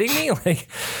you kidding me? Like,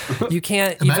 you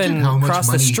can't Imagine even how much cross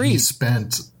money the street. he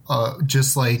spent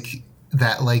just like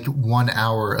that, like 1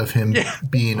 hour of him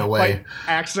being away, like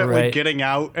accidentally getting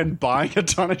out and buying a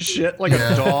ton of shit like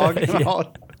a dog.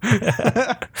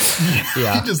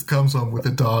 He just comes home with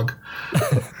a dog.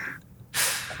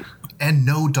 And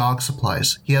no dog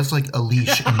supplies. He has like a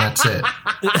leash and that's it.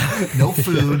 No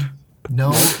food, no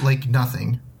like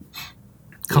nothing.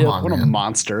 Come on, what man. a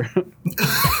monster.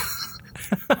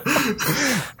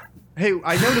 Hey,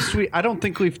 I noticed I don't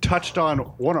think we've touched on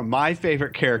one of my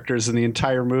favorite characters in the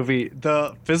entire movie,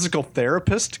 the physical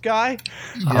therapist guy.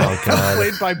 Oh, God.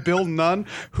 Played by Bill Nunn,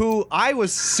 who I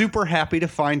was super happy to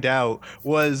find out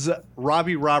was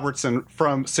Robbie Robertson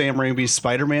from Sam Raimi's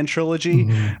Spider-Man trilogy,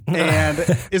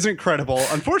 and is incredible.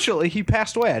 Unfortunately, he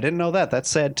passed away. I didn't know that. That's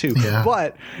sad, too. Yeah.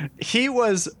 But he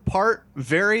was part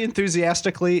very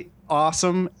enthusiastically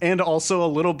awesome and also a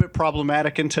little bit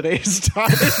problematic in today's time.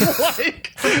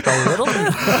 Like A little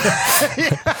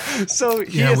bit? So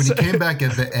when he came back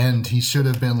at the end, he should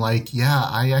have been like, yeah,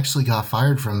 I actually got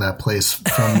fired from that place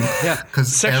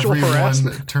because Sexual everyone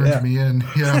harassment. turned me in.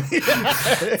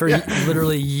 For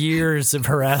literally years of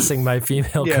harassing my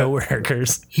female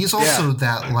coworkers. He's also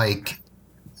that like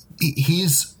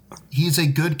he's a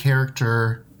good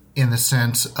character in the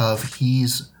sense of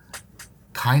he's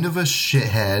kind of a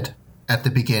shithead at the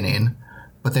beginning,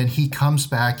 but then he comes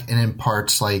back and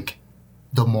imparts like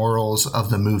the morals of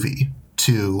the movie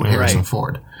to Harrison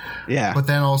Ford. Yeah. But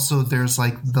then also there's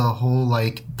like the whole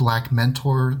like black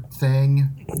mentor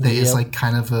thing that is like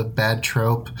kind of a bad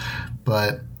trope.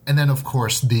 And then of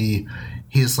course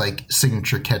his like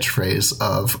signature catchphrase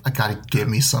of "I gotta give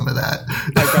me some of that."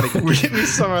 I gotta give me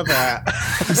some of that.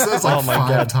 He says like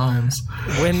 5 times.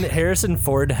 When Harrison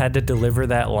Ford had to deliver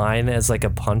that line as like a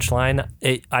punchline,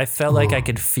 I felt like I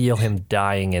could feel him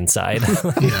dying inside.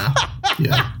 Yeah.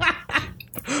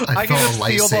 I felt a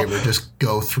lightsaber just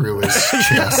go through his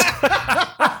chest.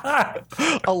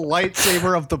 A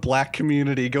lightsaber of the black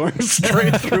community going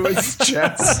straight through his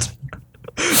chest.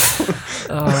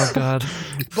 Oh God!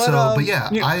 But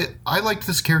I liked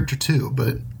this character too.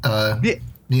 But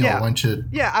Neil, why don't you?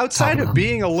 Yeah, outside of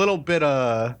being a little bit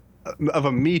of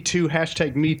a Me Too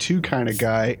 #Me Too kind of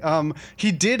guy,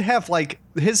 he did have like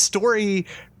his story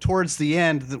towards the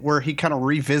end where he kind of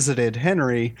revisited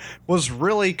Henry was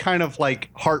really kind of like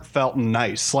heartfelt and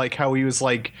nice, like how he was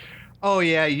like, oh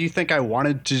yeah, you think I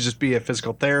wanted to just be a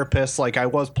physical therapist? Like I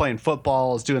was playing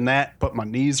football, I was doing that, but my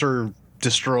knees are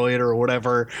destroyed or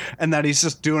whatever, and that he's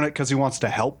just doing it because he wants to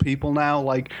help people now.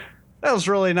 Like that was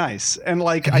really nice. And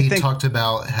like I think talked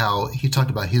about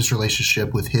his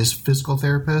relationship with his physical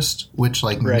therapist, which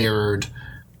like mirrored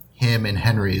him and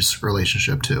Henry's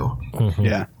relationship too.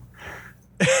 Yeah.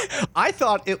 I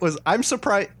thought it was, I'm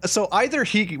surprised. So either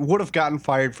he would have gotten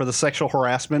fired for the sexual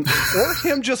harassment or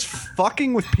him just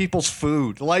fucking with people's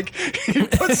food. Like he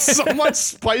put so much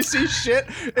spicy shit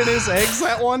in his eggs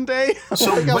that one day.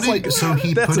 So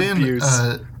he put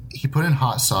abuse. He put in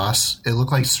hot sauce. It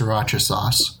looked like sriracha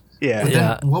sauce. Yeah. But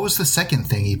then what was the second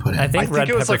thing he put in? I think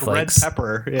it was like flakes. red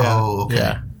pepper. Yeah. Oh, okay.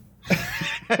 Yeah.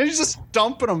 He's just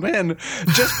dumping them in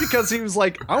just because he was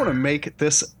like, I want to make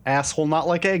this asshole not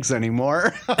like eggs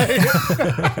anymore.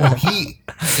 Well,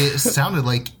 it sounded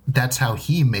like that's how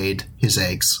he made his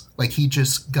eggs. Like he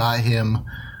just got him,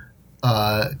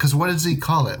 because what does he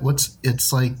call it?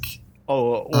 It's like...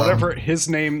 Oh, whatever his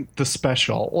name, the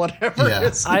special, whatever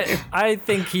his name. I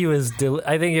think he was,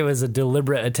 I think it was a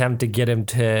deliberate attempt to get him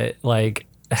to like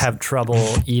have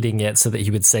trouble eating it so that he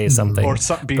would say something. Or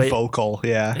be vocal,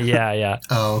 yeah. Yeah.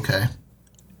 Oh, okay.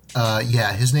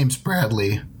 His name's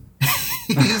Bradley.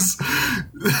 This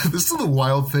is the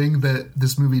wild thing that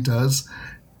this movie does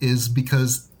is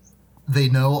because they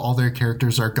know all their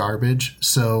characters are garbage,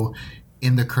 so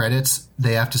in the credits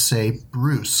they have to say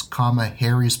Bruce, comma,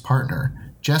 Harry's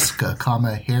partner, Jessica,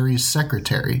 comma, Harry's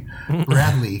secretary,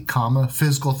 Bradley, comma,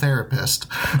 physical therapist.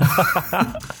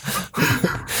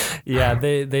 Yeah,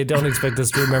 they don't expect us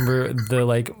to remember the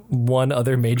like one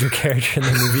other major character in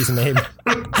the movie's name.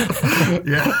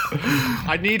 Yeah.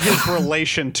 I need his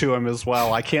relation to him as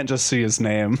well. I can't just see his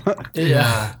name.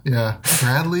 Yeah.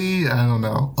 Bradley, I don't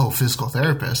know. Oh, physical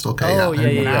therapist. Okay. Oh,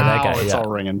 yeah, that Now guy, it's yeah. all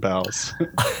ringing bells.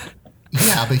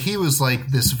 Yeah, but he was like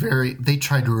this they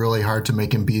tried really hard to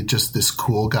make him be just this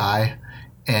cool guy.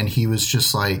 And he was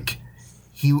just like,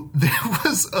 there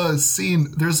was a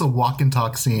scene, there's a walk and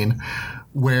talk scene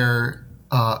where,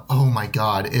 oh my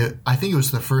God, I think it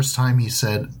was the first time he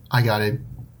said, I gotta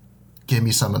give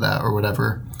me some of that or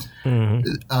whatever. Mm-hmm.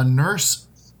 A nurse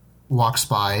walks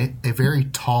by, a very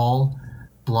tall,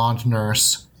 blonde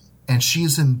nurse, and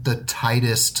she's in the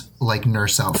tightest like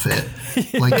nurse outfit.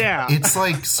 Like Yeah. it's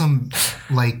like some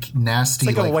like nasty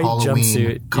It's like a like white Halloween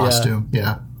jumpsuit. costume.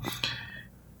 Yeah.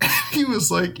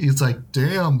 He's like,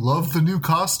 damn, love the new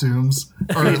costumes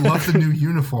or love the new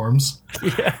uniforms.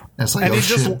 Yeah. And it's like, And oh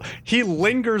shit. he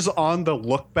lingers on the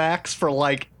look backs for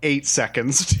like 8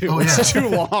 seconds too. Oh, yeah. It's too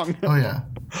long. Oh yeah.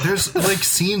 There's like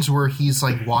scenes where he's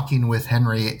like walking with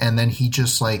Henry and then he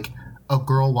just like a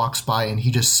girl walks by and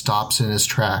he just stops in his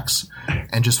tracks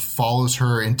and just follows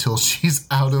her until she's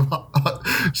out of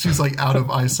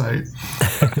eyesight.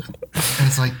 And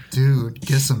it's like, dude,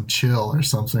 get some chill or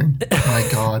something. My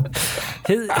God.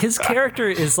 His character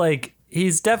is like,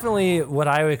 he's definitely what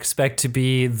I would expect to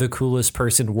be the coolest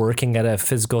person working at a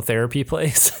physical therapy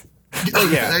place.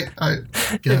 Yeah. I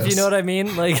guess. If you know what I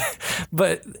mean, like,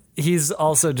 but he's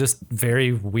also just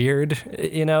very weird,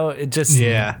 you know. It just,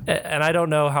 Yeah. And I don't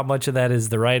know how much of that is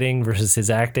the writing versus his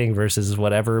acting versus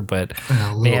whatever, but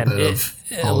A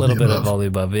little bit of all the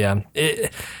above, yeah.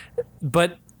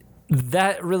 But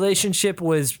that relationship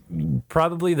was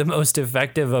probably the most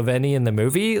effective of any in the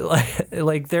movie.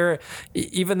 Like there,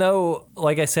 even though,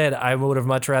 like I said, I would have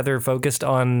much rather focused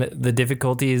on the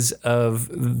difficulties of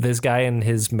this guy and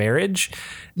his marriage.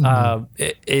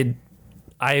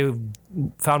 I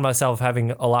found myself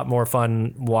having a lot more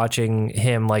fun watching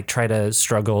him like try to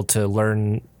struggle to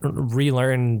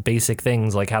relearn basic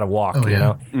things like how to walk. Oh, you yeah.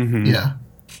 know? Mm-hmm. Yeah.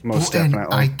 Most And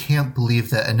definitely. I can't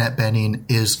believe that Annette Bening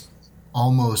is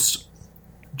almost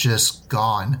just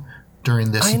gone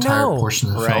during this entire know. portion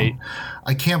of the Right. film.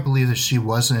 I can't believe that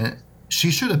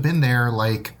she should have been there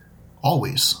like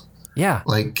always. Yeah.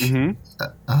 Like,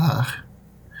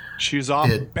 She's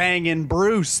off banging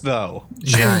Bruce though.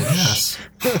 yeah, I guess.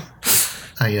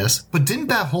 I guess. But didn't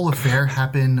that whole affair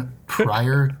happen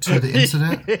prior to the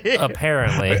incident?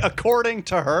 Apparently. According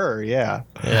to her, yeah.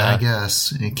 Yeah, I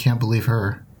guess. You can't believe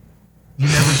her. You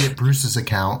never get Bruce's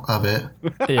account of it.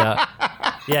 Yeah.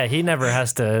 Yeah, he never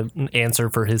has to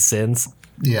answer for his sins.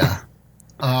 Yeah.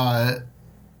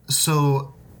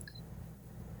 So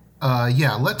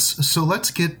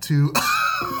let's get to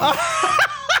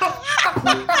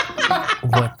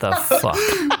What the fuck?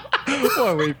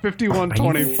 What, wait, Are you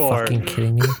 51-24. fucking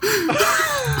kidding me?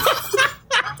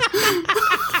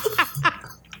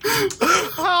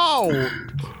 How?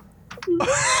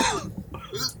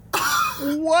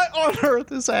 What on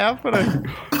earth is happening?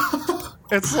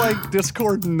 It's like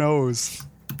Discord knows.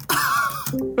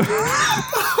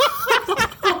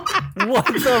 What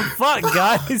the fuck,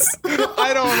 guys?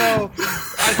 I don't know.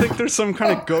 I think there's some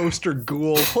kind of ghost or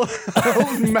ghoul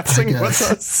messing with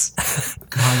guess. us.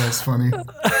 God, that's funny.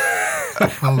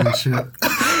 Holy shit.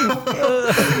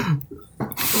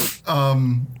 All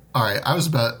right, I was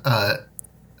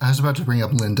about to bring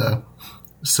up Linda.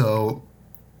 So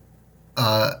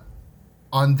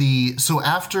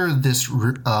after this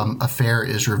affair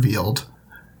is revealed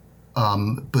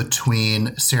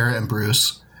between Sarah and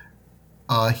Bruce,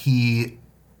 he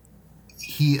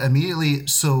immediately,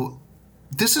 so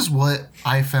this is what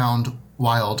I found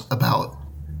wild about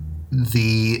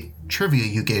the trivia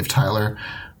you gave, Tyler,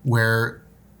 where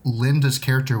Linda's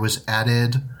character was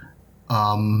added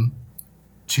 2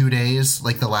 days,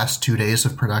 like the last 2 days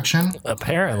of production.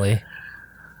 Apparently.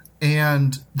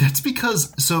 And that's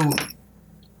because, so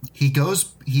he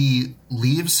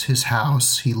leaves his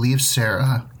house, he leaves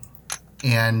Sarah,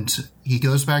 and he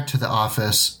goes back to the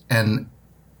office, and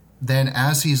then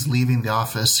as he's leaving the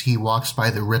office, he walks by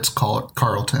the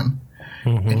Ritz-Carlton,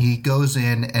 and he goes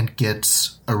in and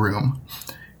gets a room.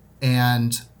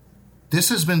 And this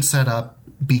has been set up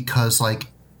because,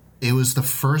 like, it was the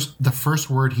first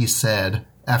word he said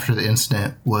after the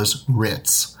incident was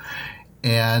Ritz.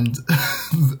 And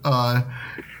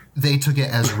they took it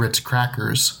as Ritz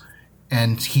crackers.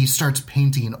 and he starts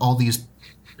painting all these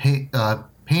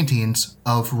paintings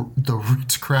of the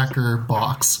Ritz cracker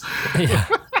box. Yeah.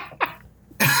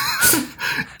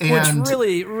 And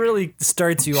which really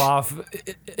starts you off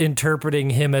interpreting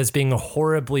him as being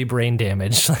horribly brain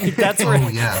damaged. Like that's where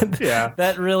Yeah.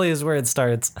 that really is where it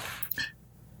starts.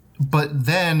 but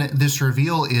then this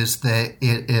reveal is that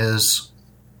it is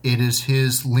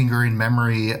his lingering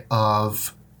memory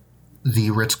of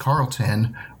the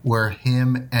Ritz-Carlton where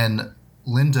him and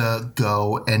Linda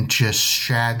go and just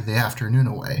shag the afternoon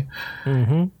away.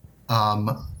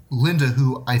 Linda,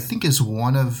 who I think is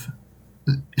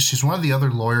she's one of the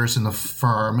other lawyers in the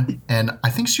firm, and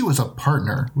I think she was a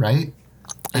partner, right?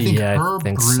 I think I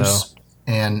think Bruce, so.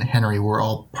 and Henry were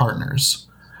all partners.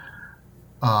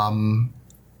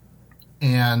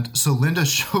 And so Linda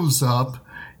shows up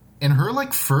in her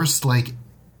like first like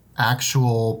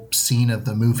actual scene of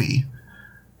the movie.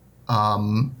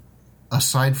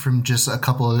 Aside from just a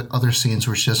couple of other scenes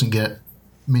where she doesn't get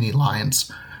many lines.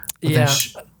 But then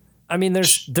I mean,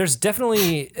 there's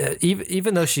definitely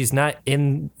even though she's not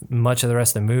in much of the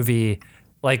rest of the movie,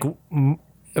 like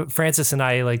Francis and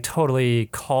I like totally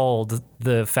called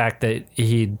the fact that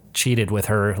he cheated with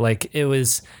her. Like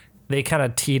they kind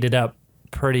of teed it up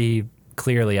pretty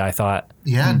clearly, I thought.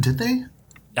 Yeah, did they?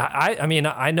 I mean,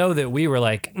 I know that we were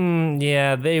like,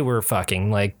 yeah, they were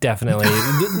fucking, like, definitely.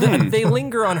 They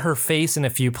linger on her face in a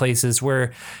few places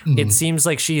where it seems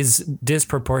like she's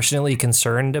disproportionately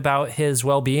concerned about his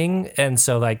well-being, and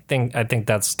so like, I think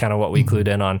that's kind of what we clued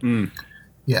in on.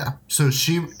 Yeah. So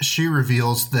she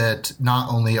reveals that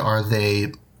not only are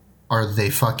they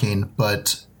fucking,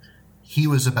 but he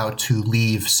was about to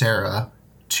leave Sarah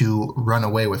to run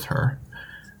away with her.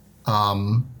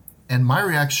 And my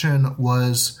reaction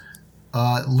was,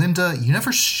 Linda, you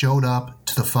never showed up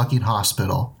to the fucking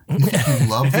hospital. You think you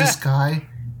love this guy?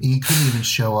 You couldn't even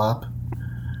show up.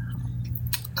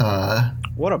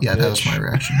 What a yeah, bitch. that was my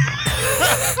reaction.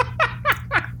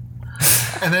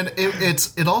 And then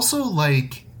it also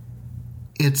like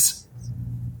it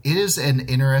is an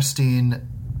interesting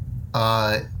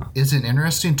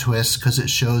twist because it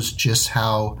shows just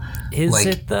how Is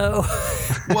it though?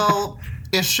 well,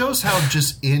 it shows how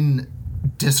just in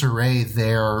disarray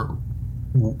their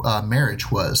marriage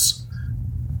was,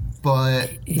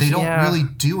 but they don't really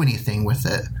do anything with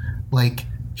it. Like,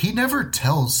 he never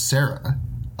tells Sarah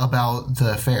about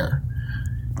the affair.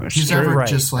 He's never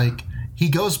just like, he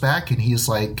goes back and he's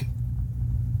like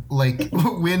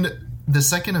when the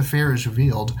second affair is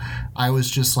revealed, I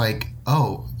was just like,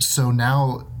 oh, so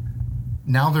now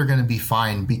they're going to be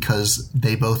fine because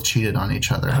they both cheated on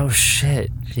each other. Oh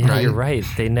shit! Yeah, right? You're right.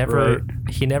 He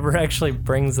never actually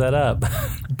brings that up.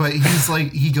 But he's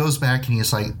like, he goes back and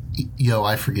he's like, yo,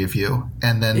 I forgive you,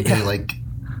 and then they like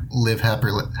live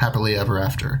happily ever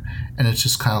after, and it's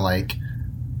just kind of like,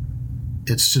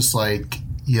 it's just like,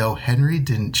 yo, Henry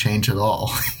didn't change at all.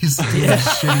 He's a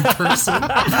shitty person.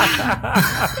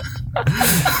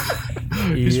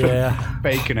 He's been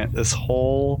faking it this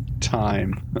whole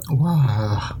time.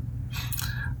 Wow.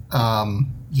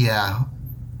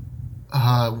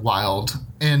 Wild.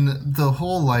 And the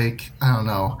whole, like, I don't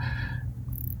know,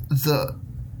 the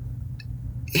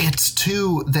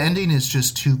ending is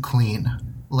just too clean.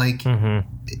 Like,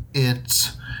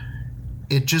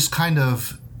 it just kind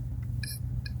of,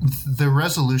 the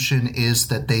resolution is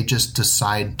that they just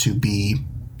decide to be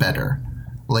better.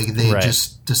 Like, they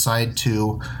just decide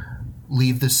to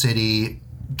leave the city,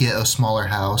 get a smaller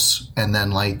house, and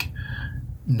then, like,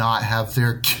 not have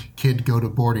their kid go to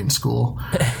boarding school.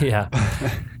 Yeah.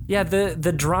 Yeah,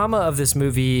 the drama of this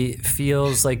movie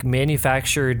feels like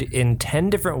manufactured in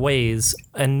 10 different ways,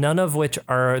 and none of which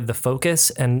are the focus,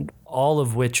 and all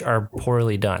of which are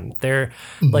poorly done. They're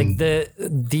like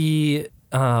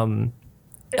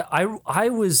I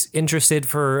was interested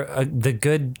for the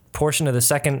good portion of the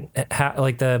second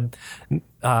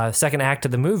second act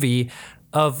of the movie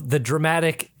of the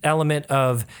dramatic element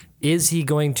of, is he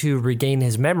going to regain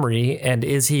his memory, and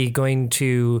is he going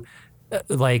to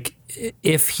like,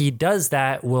 if he does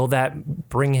that, will that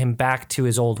bring him back to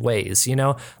his old ways, you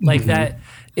know? Like that,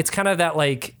 it's kind of that,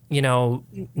 like, you know,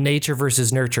 nature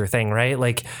versus nurture thing, right?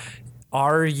 Like,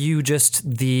 are you just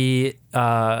the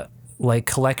like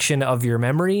collection of your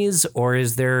memories, or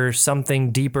is there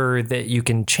something deeper that you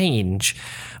can change?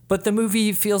 But the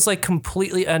movie feels like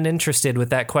completely uninterested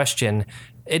with that question.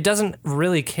 It doesn't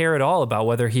really care at all about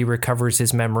whether he recovers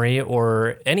his memory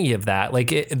or any of that. Like,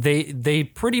 they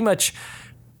pretty much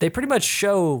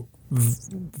show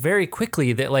very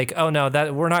quickly that, like, oh no,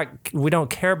 that we don't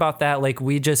care about that. Like,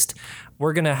 we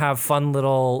we're going to have fun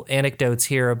little anecdotes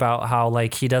here about how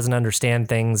like he doesn't understand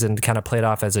things and kind of play it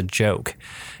off as a joke.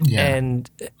 Yeah. And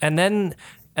then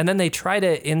they try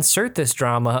to insert this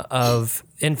drama of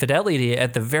infidelity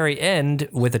at the very end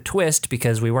with a twist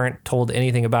because we weren't told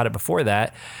anything about it before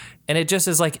that. And it just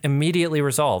is like immediately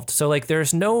resolved. So like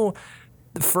there's no,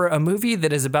 for a movie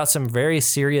that is about some very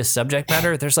serious subject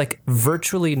matter, there's like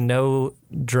virtually no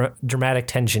dramatic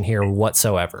tension here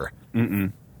whatsoever.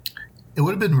 Mm-mm. It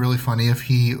would have been really funny if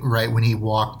he, right when he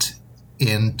walked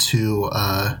into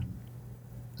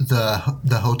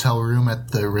the hotel room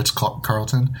at the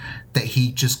Ritz-Carlton, that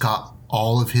he just got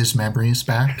all of his memories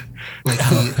back. Like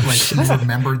he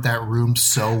remembered that room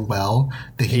so well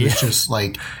that he was just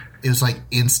like, it was like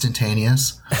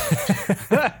instantaneous.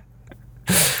 That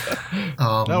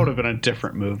would have been a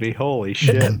different movie. Holy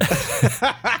shit.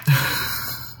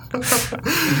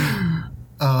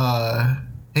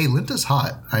 Hey, Linda's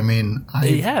hot. I mean,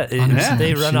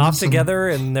 they run off together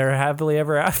and they're happily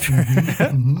ever after.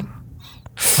 Mm-hmm.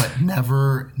 But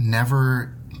never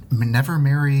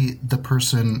marry the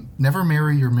person, never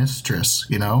marry your mistress,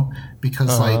 you know,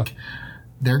 because like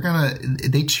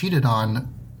they cheated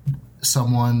on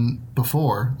someone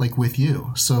before, like with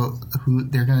you. So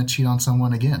they're going to cheat on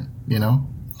someone again, you know?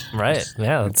 Right.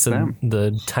 Yeah. That's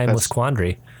the timeless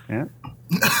quandary. Yeah.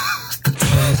 The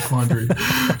timeless quandary.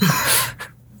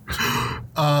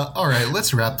 All right,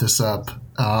 let's wrap this up.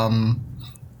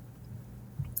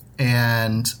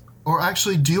 Or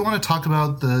actually, do you want to talk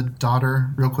about the daughter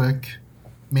real quick?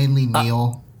 Mainly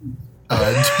Neil. Do you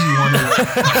want to?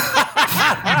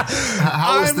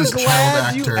 How is this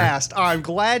child actor? I'm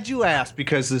glad you asked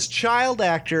because this child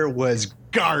actor was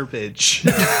garbage.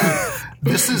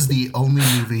 This is the only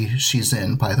movie she's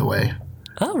in, by the way.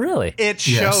 Oh, really? It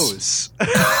shows.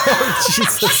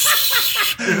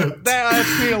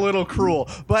 That's being a little cruel,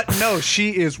 but no, she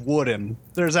is wooden.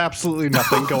 There's absolutely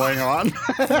nothing going on.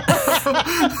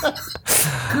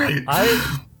 Great.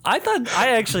 I thought I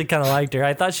actually kind of liked her.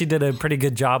 I thought she did a pretty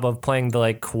good job of playing the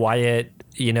like quiet,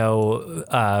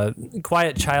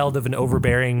 quiet child of an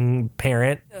overbearing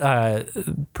parent,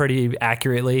 pretty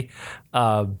accurately.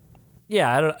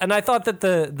 Yeah, and I thought that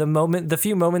the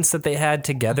few moments that they had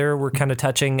together were kind of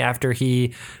touching after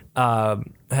he had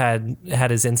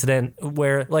his incident,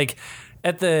 where like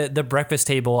at the breakfast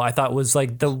table, I thought was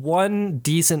like the one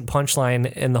decent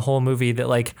punchline in the whole movie that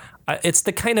like it's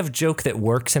the kind of joke that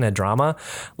works in a drama,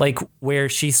 like where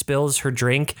she spills her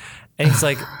drink and he's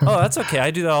like, oh, that's okay,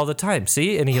 I do that all the time,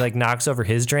 see? And he like knocks over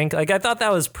his drink. Like I thought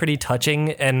that was pretty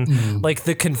touching, and like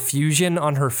the confusion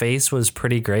on her face was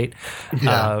pretty great.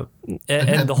 Yeah.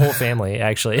 And the whole family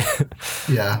actually.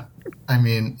 Yeah. I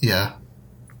mean, yeah.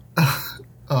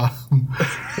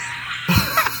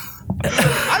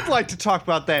 I'd like to talk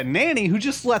about that nanny who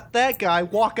just let that guy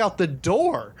walk out the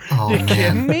door. Oh, you man.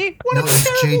 kidding me? What No, a it's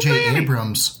terrible J.J. nanny.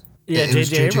 Abrams. Yeah, It was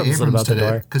J.J. Abrams about the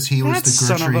door because he was That the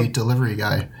son of grocery a- delivery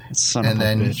guy. Son And of a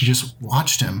then bitch. he just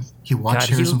watched him. He watched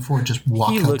God, Harrison Ford just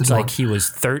walk he out the looked door. like he was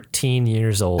 13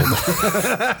 years old.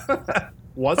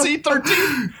 Was he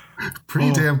 13?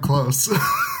 Pretty damn close.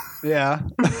 Yeah.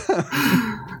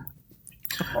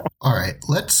 All right,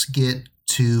 let's get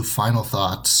to final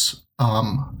thoughts.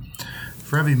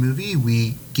 For every movie,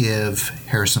 we give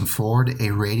Harrison Ford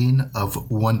a rating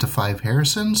of 1 to 5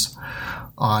 Harrisons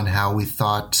on how we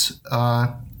thought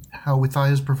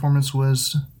his performance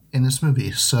was in this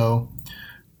movie. So,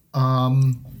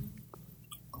 Neil,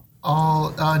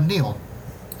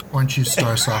 why don't you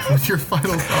start us off with your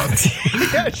final thoughts?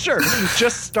 Yeah, sure.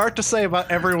 Just start to say about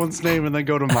everyone's name and then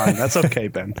go to mine. That's okay,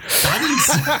 Ben.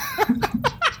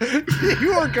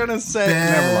 You are going to say...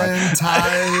 Never mind.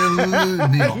 Tyler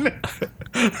Neil.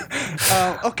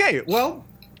 Okay, well,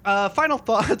 final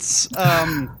thoughts.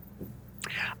 Kind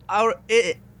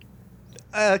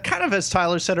of as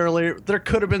Tyler said earlier, there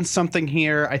could have been something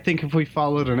here. I think if we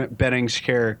followed Annette Bening's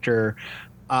character,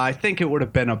 I think it would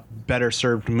have been a better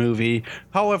served movie.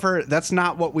 However, that's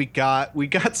not what we got. We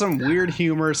got some weird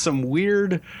humor, some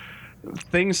weird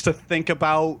things to think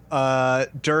about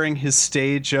during his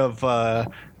stage of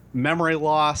memory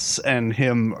loss and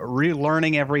him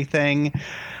relearning everything.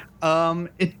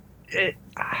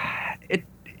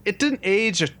 It didn't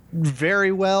age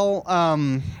very well.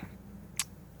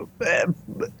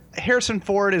 Harrison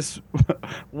Ford is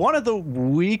one of the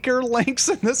weaker links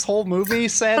in this whole movie,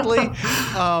 sadly.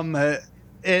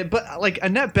 but like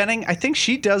Annette Bening, I think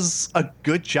she does a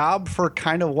good job for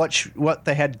kind of what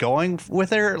they had going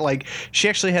with her. Like she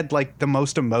actually had like the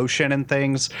most emotion and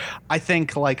things. I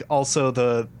think like also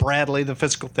the Bradley, the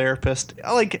physical therapist,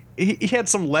 like he had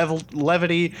some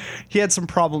levity. He had some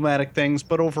problematic things,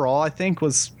 but overall I think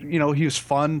was, he was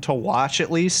fun to watch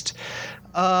at least.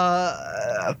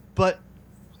 But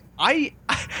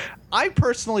I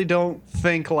personally don't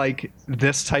think like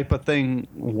this type of thing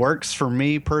works for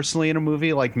me personally in a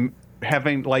movie, like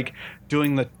having like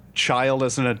doing the child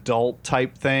as an adult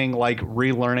type thing, like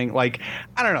relearning, like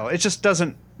I don't know, it just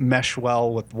doesn't mesh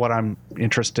well with what I'm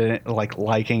interested in, like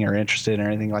liking or interested in or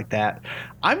anything like that.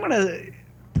 I'm gonna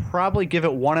probably give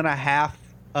it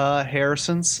 1.5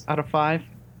 Harrisons out of 5.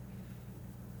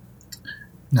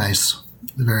 Nice.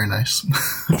 Very nice.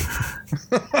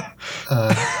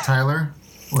 Tyler,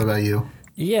 what about you?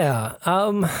 Yeah,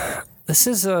 this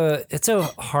is it's a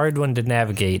hard one to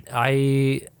navigate.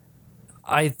 I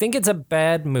think it's a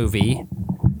bad movie,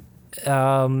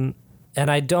 and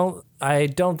I don't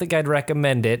think I'd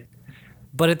recommend it.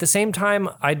 But at the same time,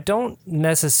 I don't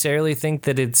necessarily think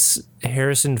that it's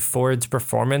Harrison Ford's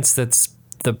performance that's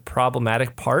the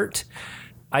problematic part.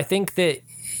 I think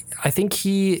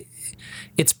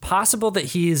it's possible that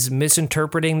he's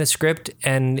misinterpreting the script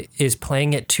and is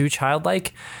playing it too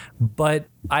childlike, but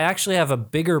I actually have a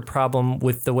bigger problem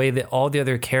with the way that all the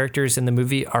other characters in the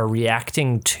movie are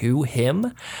reacting to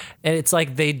him. And it's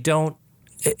like they're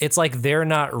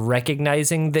not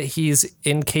recognizing that he's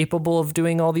incapable of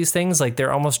doing all these things. Like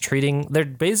they're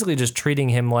basically just treating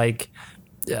him like,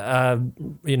 someone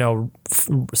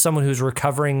who's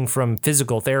recovering from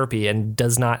physical therapy and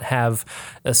does not have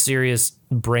a serious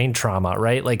brain trauma,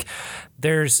 right? Like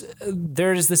there's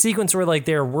the sequence where like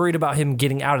they're worried about him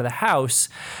getting out of the house,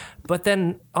 but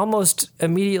then almost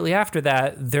immediately after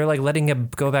that, they're like letting him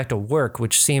go back to work,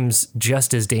 which seems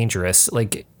just as dangerous.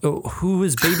 Like who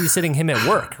is babysitting him at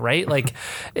work, right? Like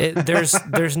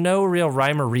there's no real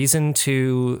rhyme or reason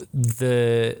to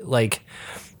the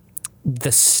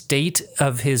state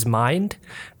of his mind.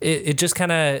 It just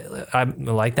kind of, I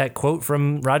like that quote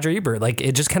from Roger Ebert, like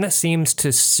it just kind of seems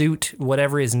to suit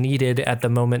whatever is needed at the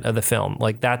moment of the film.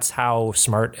 Like that's how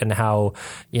smart and how,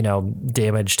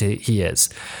 damaged he is.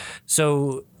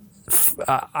 So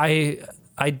I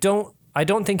don't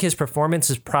think his performance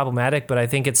is problematic, but I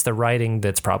think it's the writing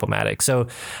that's problematic. So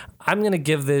I'm going to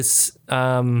give this,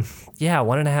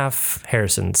 1.5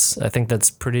 Harrisons. I think that's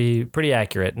pretty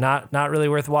accurate. Not really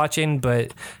worth watching,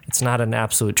 but it's not an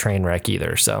absolute train wreck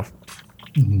either. So,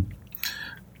 you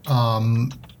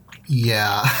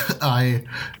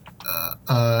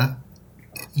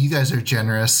guys are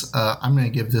generous. I'm going to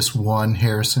give this 1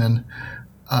 Harrison.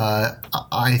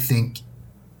 I think,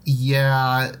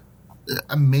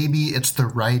 maybe it's the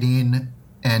writing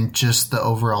and just the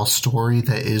overall story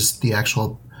that is the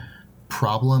actual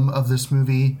problem of this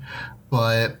movie,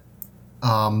 but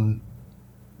I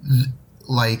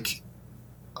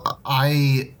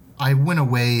went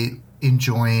away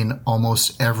enjoying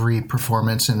almost every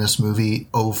performance in this movie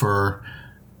over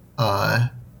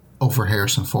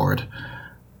Harrison Ford.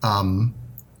 I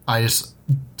just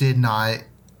did not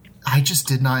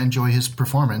enjoy his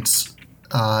performance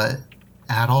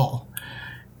at all.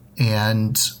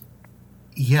 And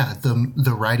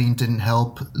the writing didn't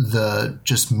help. The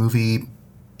just movie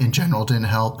in general didn't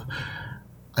help.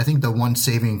 I think the one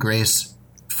saving grace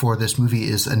for this movie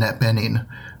is Annette Bening.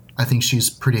 I think she's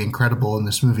pretty incredible in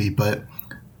this movie, but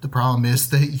the problem is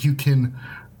that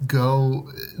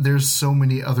there's so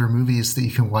many other movies that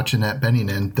you can watch Annette Bening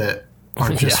in that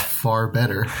are just far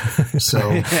better.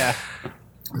 So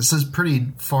this is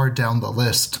pretty far down the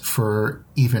list for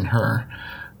even her.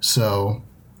 So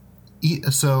I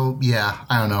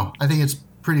don't know. I think it's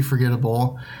pretty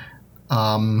forgettable.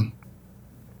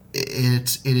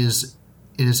 It is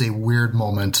a weird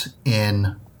moment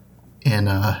in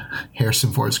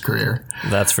Harrison Ford's career.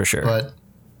 That's for sure. But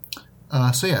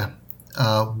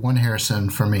 1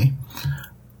 Harrison for me.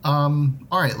 All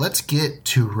right, let's get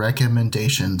to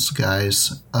recommendations,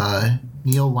 guys.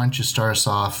 Neil, why don't you start us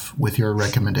off with your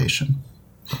recommendation?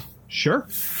 Sure.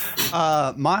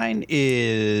 Mine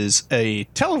is a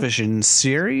television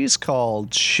series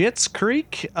called Schitt's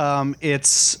Creek. My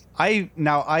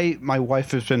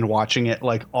wife has been watching it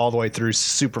like all the way through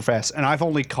super fast, and I've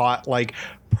only caught like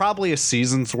probably a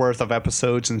season's worth of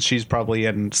episodes, and she's probably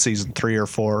in season 3 or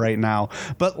 4 right now.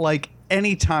 But like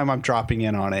anytime I'm dropping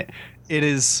in on it,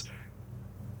 it's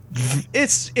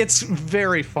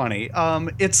very funny.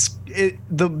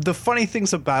 The funny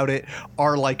things about it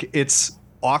are like its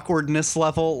awkwardness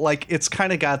level. Like it's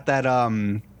kind of got that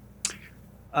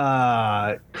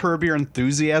Curb Your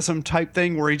Enthusiasm type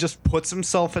thing where he just puts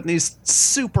himself in these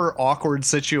super awkward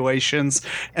situations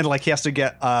and like he has to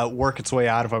get work its way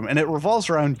out of them, and it revolves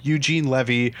around Eugene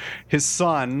Levy, his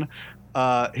son,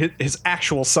 his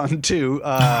actual son too,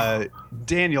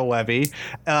 Daniel Levy,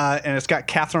 and it's got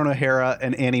Catherine O'Hara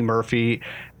and Annie Murphy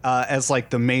as like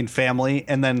the main family,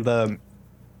 and then the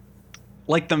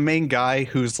main guy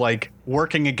who's like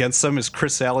working against them is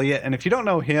Chris Elliott. And if you don't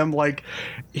know him, like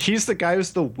he's the guy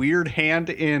who's the weird hand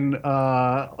in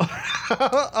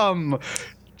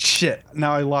shit.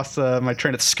 Now I lost my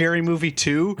train of Scary Movie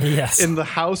 2. Yes. In the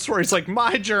house where he's like,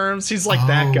 my germs. He's like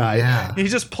that guy. Yeah. He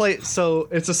just plays. So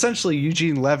it's essentially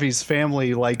Eugene Levy's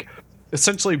family, like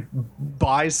essentially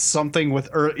buys something with,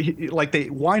 or like they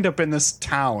wind up in this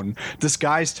town, this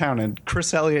guy's town, and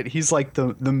Chris Elliott, he's like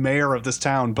the mayor of this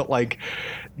town, but like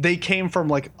they came from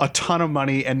like a ton of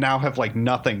money and now have like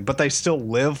nothing, but they still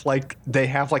live like they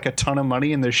have like a ton of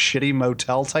money in this shitty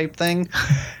motel type thing.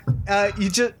 You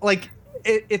just like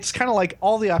it's kind of like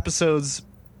all the episodes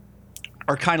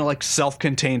are kind of like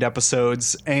self-contained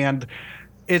episodes, and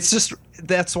it's just,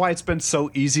 that's why it's been so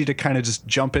easy to kind of just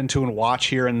jump into and watch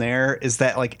here and there, is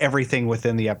that like everything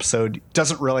within the episode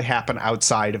doesn't really happen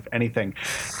outside of anything.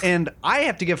 And I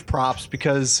have to give props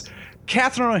because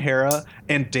Catherine O'Hara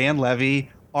and Dan Levy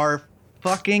are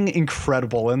fucking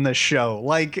incredible in this show.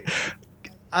 Like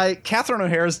Catherine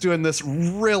O'Hara's doing this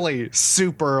really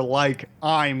super, like,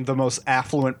 I'm the most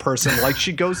affluent person. Like,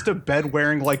 she goes to bed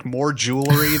wearing like more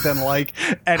jewelry than like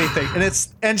anything, and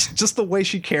just the way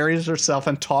she carries herself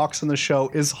and talks in the show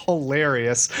is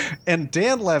hilarious. And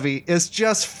Dan Levy is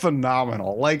just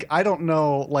phenomenal. Like, I don't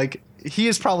know, like, he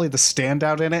is probably the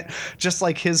standout in it. Just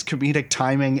like his comedic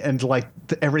timing and like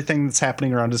everything that's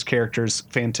happening around his character is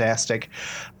fantastic.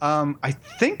 I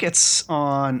think it's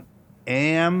on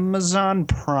Amazon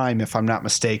Prime, if I'm not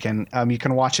mistaken. You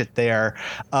can watch it there.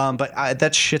 But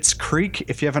that's Schitt's Creek.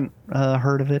 If you haven't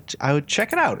heard of it, I would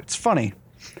check it out. It's funny.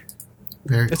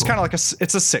 Very It's cool. kind of like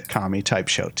it's a sitcom-y type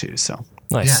show too. So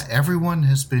Nice. Yeah, everyone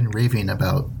has been raving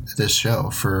about this show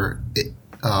for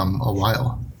a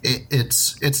while.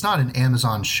 It's not an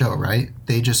Amazon show, right?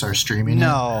 They just are streaming it.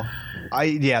 no,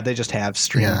 they just have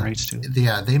streaming rights too.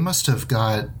 Yeah, they must have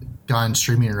gotten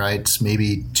streaming rights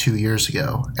maybe 2 years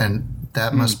ago, and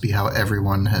that must be how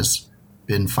everyone has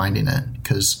been finding it,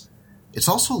 because it's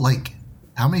also like,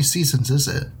 how many seasons is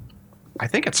it? I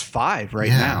think it's 5 right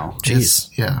Yeah, now. Jeez.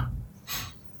 Yeah.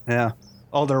 Yeah.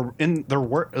 Oh, they're in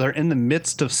the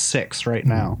midst of 6 right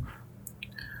now.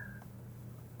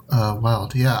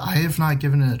 Wild. Yeah, I have not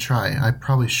given it a try. I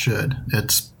probably should.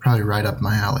 It's probably right up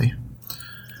my alley.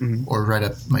 Or right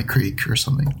up my creek or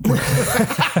something.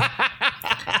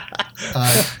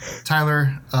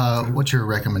 Tyler, what's your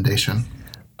recommendation?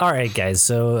 All right, guys.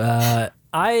 So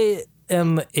I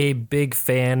am a big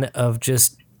fan of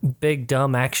just big,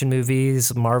 dumb action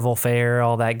movies, Marvel Fare,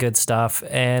 all that good stuff.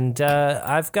 And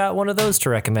I've got one of those to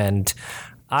recommend.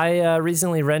 I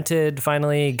recently rented,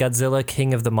 finally, Godzilla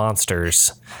King of the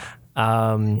Monsters.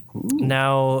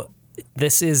 Now,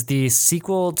 this is the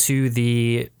sequel to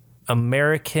the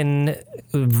American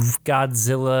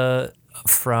Godzilla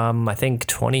from, I think,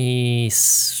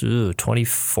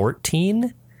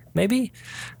 2014, maybe?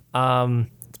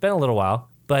 It's been a little while.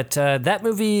 But that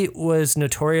movie was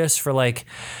notorious for, like,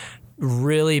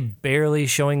 really barely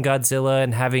showing Godzilla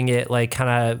and having it like kind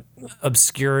of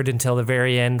obscured until the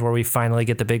very end where we finally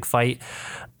get the big fight.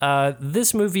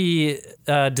 This movie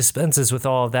dispenses with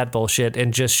all of that bullshit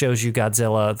and just shows you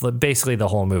Godzilla basically the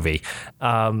whole movie.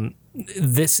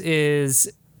 This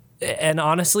is, and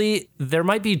honestly, there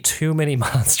might be too many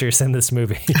monsters in this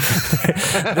movie.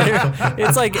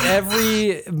 It's like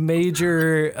every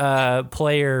major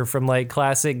player from like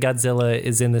classic Godzilla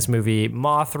is in this movie.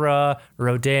 Mothra,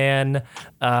 Rodan,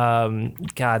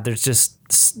 God, there's just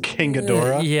King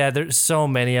Ghidorah. Yeah, there's so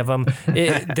many of them.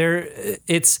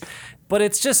 But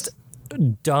it's just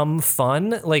dumb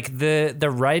fun. Like the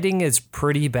writing is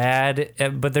pretty bad,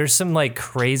 but there's some like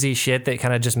crazy shit that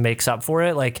kind of just makes up for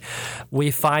it. Like we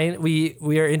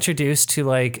are introduced to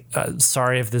like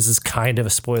sorry if this is kind of a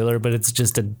spoiler, but it's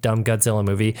just a dumb Godzilla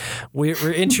movie.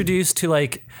 We're introduced to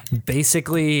like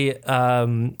basically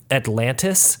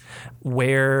Atlantis,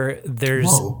 where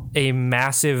there's a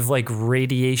massive like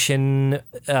radiation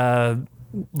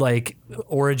like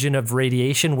origin of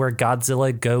radiation where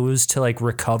Godzilla goes to like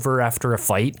recover after a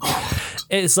fight.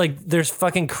 it's like there's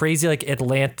fucking crazy like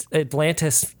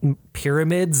Atlantis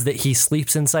pyramids that he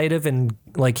sleeps inside of and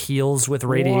like heals with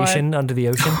radiation under the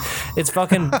ocean. It's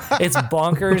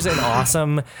bonkers and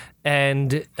awesome.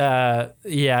 And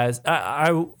yeah,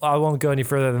 I won't go any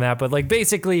further than that, but like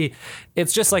basically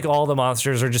it's just like all the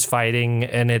monsters are just fighting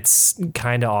and it's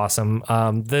kind of awesome.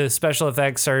 The special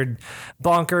effects are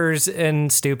bonkers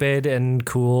and stupid and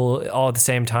cool all at the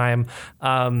same time.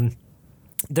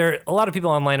 A lot of people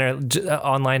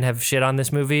online have shit on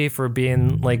this movie for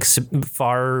being like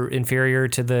far inferior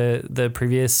to the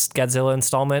previous Godzilla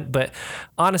installment, but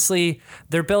honestly,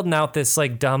 they're building out this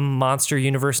like dumb monster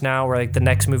universe now, where like the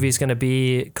next movie is going to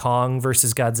be Kong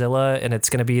versus Godzilla, and it's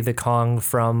going to be the Kong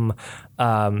from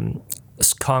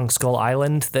Kong Skull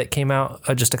Island that came out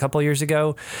just a couple years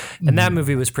ago, and that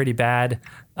movie was pretty bad.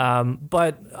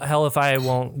 But hell if I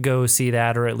won't go see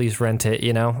that or at least rent it,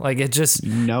 you know, like they're just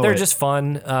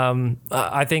fun.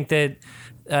 I think that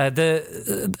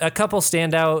a couple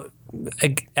standout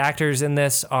actors in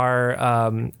this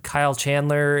are Kyle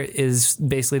Chandler is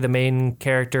basically the main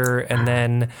character, and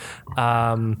then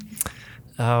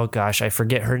oh gosh, I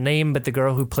forget her name, but the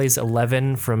girl who plays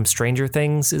Eleven from Stranger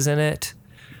Things is in it.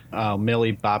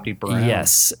 Millie Bobby Brown.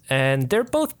 Yes, and they're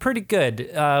both pretty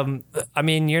good. I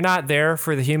mean, you're not there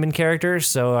for the human characters,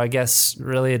 so I guess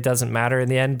really it doesn't matter in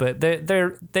the end. But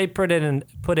they put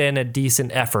in a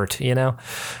decent effort, you know.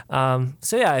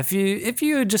 So yeah, if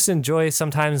you just enjoy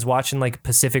sometimes watching like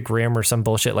Pacific Rim or some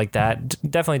bullshit like that,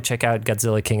 definitely check out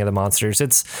Godzilla King of the Monsters.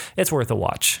 It's worth a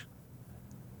watch.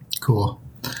 Cool,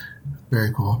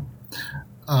 very cool.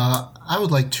 I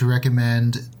would like to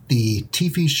recommend the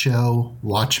TV show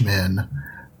Watchmen.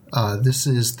 This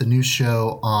is the new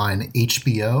show on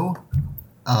HBO.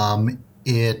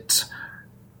 It's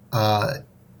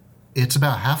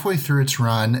about halfway through its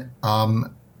run.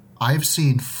 I've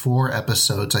seen 4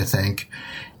 episodes, I think,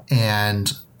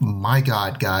 and my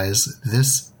God, guys,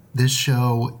 this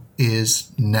show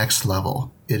is next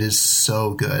level. It is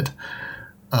so good.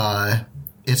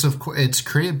 It's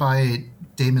created by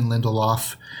Damon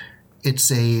Lindelof.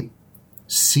 It's a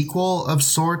sequel of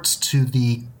sorts to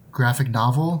the graphic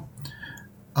novel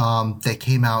that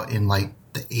came out in like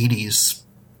the 80s,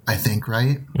 I think,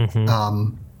 right?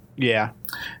 Mm-hmm. Yeah.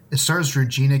 It stars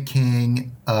Regina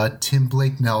King, Tim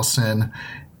Blake Nelson,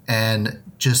 and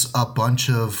just a bunch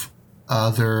of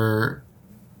other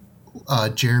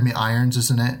Jeremy Irons,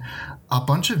 isn't it? A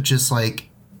bunch of just like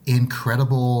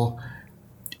incredible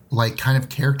like kind of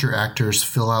character actors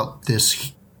fill out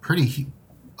this pretty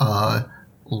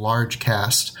large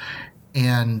cast,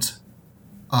 and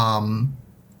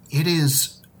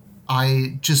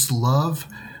I just love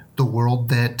the world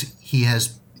that he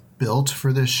has built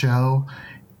for this show.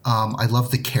 I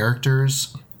love the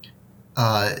characters.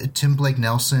 Tim Blake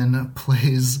Nelson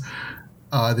plays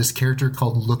this character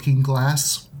called Looking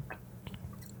Glass,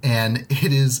 and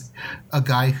it is a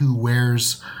guy who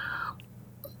wears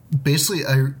basically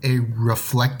a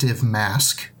reflective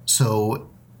mask. So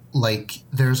like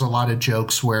there's a lot of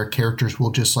jokes where characters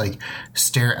will just like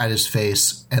stare at his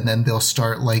face and then they'll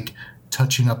start like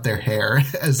touching up their hair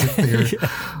as if they're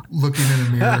looking in a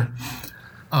mirror.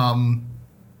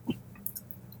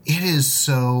 It is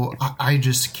so, I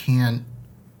just can't,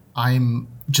 I'm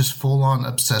just full on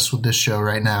obsessed with this show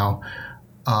right now.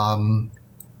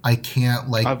 I can't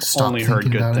like I've stop only thinking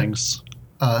heard good about things.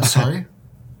 Sorry?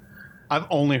 I've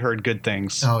only heard good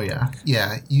things. Oh yeah.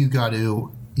 Yeah. You gotta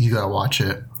watch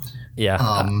it. Yeah,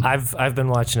 I've been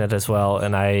watching it as well,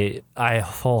 and I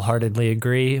wholeheartedly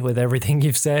agree with everything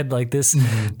you've said. Like this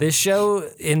show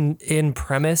in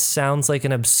premise sounds like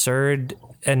an absurd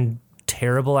and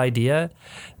terrible idea,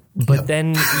 but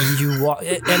then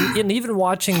and even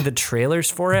watching the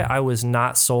trailers for it, I was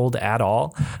not sold at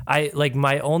all. I like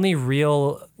my only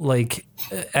real like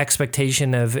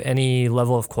expectation of any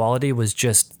level of quality was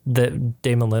just that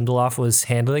Damon Lindelof was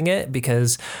handling it,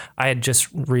 because I had just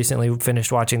recently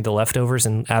finished watching The Leftovers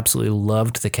and absolutely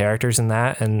loved the characters in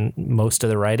that and most of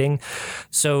the writing.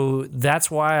 So that's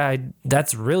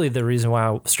really the reason why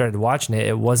I started watching it.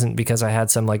 It wasn't because I had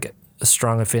some like a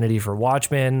strong affinity for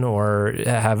Watchmen or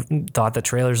have thought the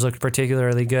trailers looked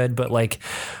particularly good, but like,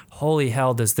 holy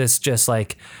hell, does this just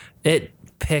like, it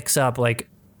picks up like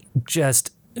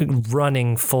just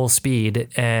running full speed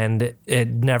and it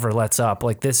never lets up.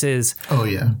 Like this is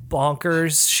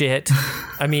bonkers shit.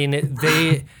 I mean,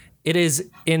 it is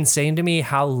insane to me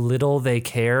how little they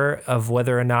care of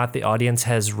whether or not the audience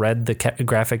has read the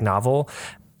graphic novel,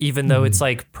 even though it's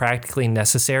like practically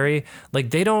necessary.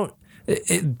 Like they don't,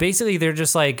 basically they're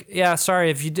just like, yeah,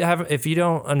 sorry, if you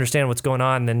don't understand what's going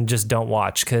on, then just don't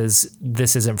watch because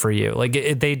this isn't for you.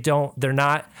 Like they're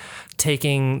not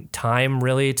taking time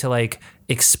really to like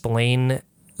explain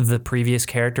the previous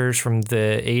characters from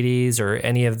the 80s or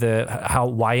any of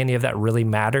why any of that really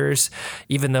matters,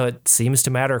 even though it seems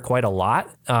to matter quite a lot.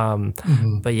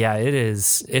 But yeah,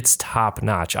 it's top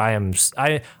notch. I'm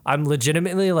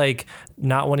legitimately like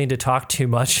not wanting to talk too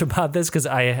much about this because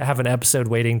I have an episode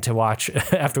waiting to watch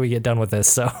after we get done with this.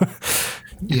 So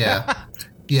yeah.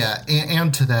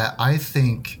 And to that, I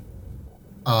think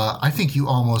you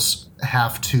almost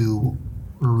have to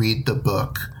read the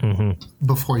book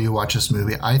before you watch this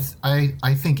movie. I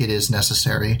think it is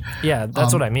necessary. Yeah,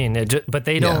 that's what I mean. But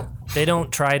they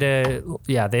don't try to.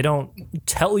 Yeah, they don't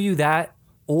tell you that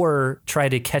or try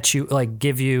to catch you, like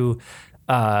give you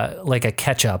like a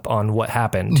catch up on what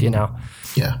happened. You know.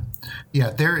 Yeah.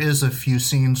 There is a few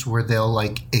scenes where they'll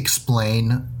like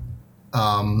explain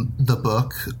the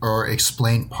book or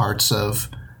explain parts of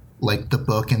like the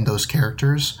book and those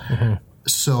characters.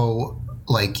 So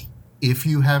like. If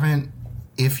you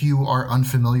are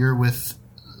unfamiliar with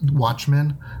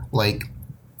Watchmen, like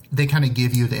they kind of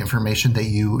give you the information that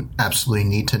you absolutely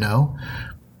need to know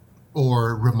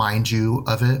or remind you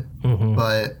of it.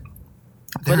 But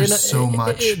there's so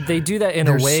much. They do that in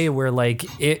a way where like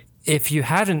if you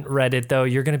hadn't read it though,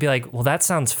 you're going to be like, well, that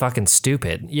sounds fucking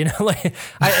stupid. You know, like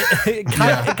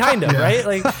kind of, right?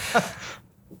 Like,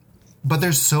 but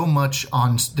there's so much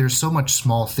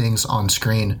small things on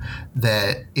screen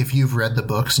that if you've read the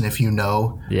books and if you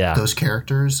know those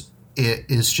characters, it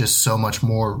is just so much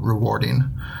more rewarding.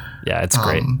 Yeah, it's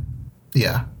great. And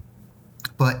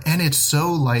it's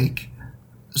so like,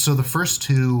 so the first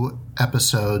two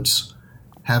episodes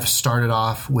have started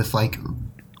off with like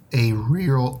a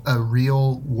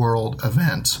real world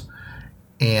event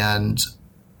and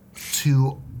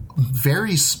to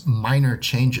very minor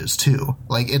changes too.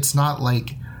 Like it's not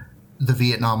like the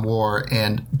Vietnam War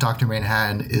and Dr.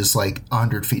 Manhattan is like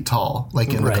 100 feet tall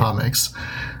like in the comics.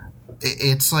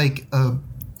 It's like a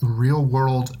real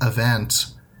world event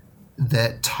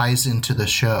that ties into the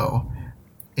show,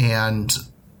 and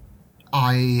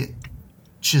I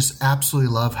just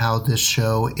absolutely love how this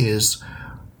show is.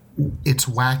 It's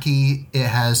wacky. It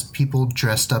has people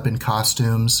dressed up in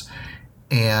costumes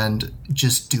and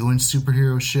just doing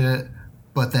superhero shit,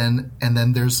 but then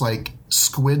there's like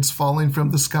squids falling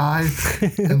from the sky,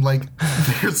 and like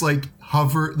there's like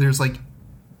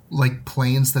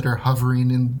planes that are hovering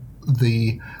in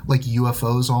the like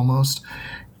UFOs almost,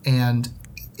 and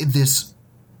this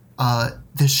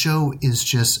show is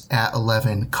just at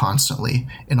 11 constantly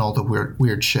in all the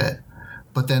weird shit.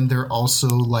 But then they're also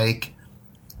like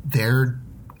they're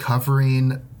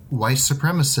covering white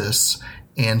supremacists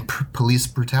and police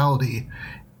brutality,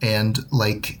 and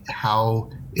like how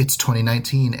it's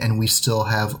 2019 and we still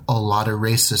have a lot of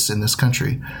racists in this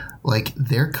country. Like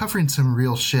they're covering some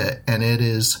real shit, and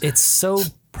it's so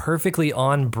perfectly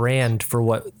on brand for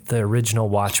what the original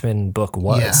Watchmen book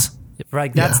was.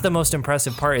 Like that's the most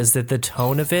impressive part, is that the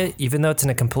tone of it, even though it's in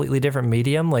a completely different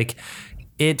medium, like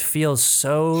it feels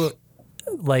so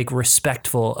like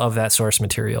respectful of that source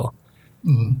material.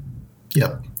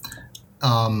 Yep.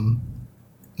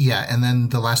 Yeah, and then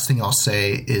the last thing I'll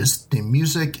say is the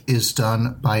music is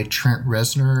done by Trent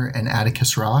Reznor and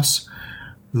Atticus Ross,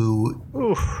 who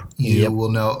you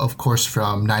will know, of course,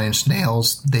 from Nine Inch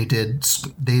Nails.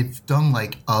 They've done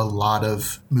like a lot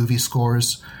of movie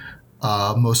scores,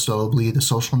 most notably The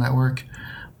Social Network.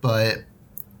 But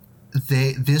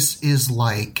this is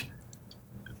I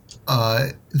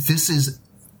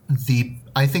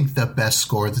think the best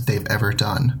score that they've ever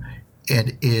done.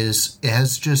 It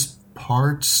has just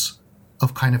parts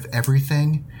of kind of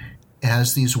everything. It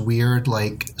has these weird,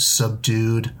 like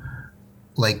subdued,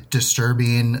 like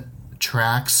disturbing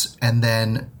tracks, and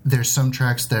then there's some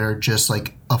tracks that are just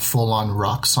like a full-on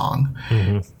rock song.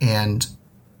 And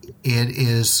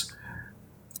it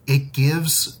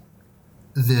gives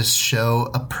this show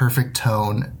a perfect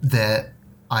tone that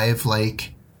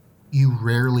you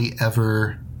rarely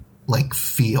ever like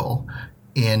feel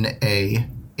in a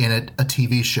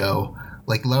TV show,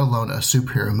 like let alone a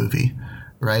superhero movie,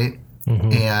 right?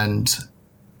 And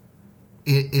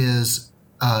it is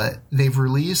they've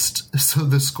released, so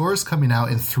the score is coming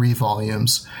out in 3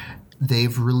 volumes.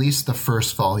 They've released the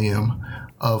first volume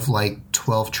of like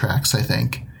 12 tracks, I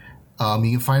think.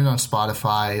 You can find it on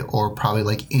Spotify or probably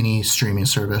like any streaming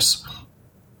service.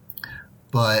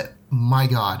 But my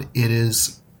God,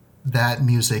 that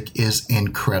music is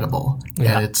incredible.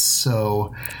 Yeah. And it's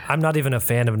so... I'm not even a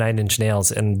fan of Nine Inch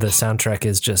Nails, and the soundtrack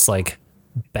is just like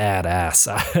badass.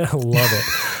 I love it.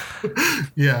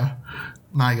 Yeah.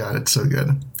 My God, it's so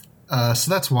good.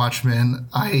 So that's Watchmen.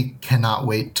 I cannot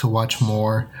wait to watch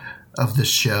more of the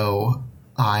show.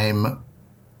 I'm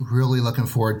really looking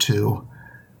forward to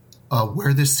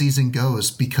where this season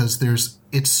goes, because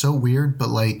it's so weird, but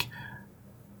like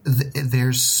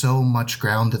there's so much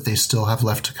ground that they still have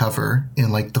left to cover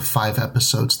in like the 5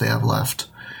 episodes they have left.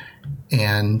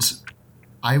 And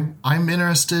I'm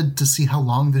interested to see how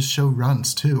long this show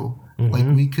runs too. Mm-hmm.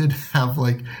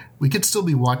 Like we could still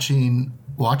be watching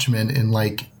Watchmen in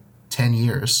like 10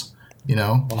 years, you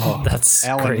know? Oh, that's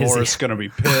Alan crazy. Moore's going to be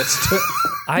pissed.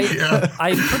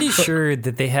 I'm pretty sure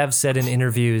that they have said in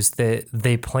interviews that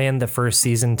they planned the first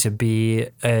season to be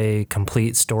a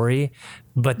complete story,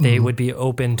 but they would be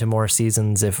open to more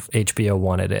seasons if HBO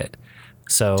wanted it.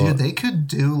 So, dude, they could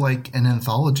do like an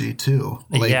anthology too.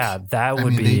 Like, yeah, that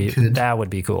would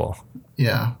be cool.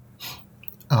 Yeah.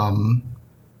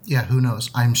 Yeah, who knows?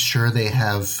 I'm sure they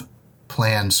have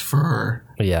plans for.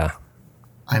 Yeah.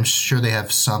 I'm sure they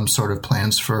have some sort of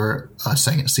plans for a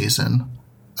second season.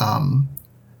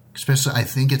 Especially, I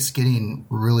think it's getting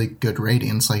really good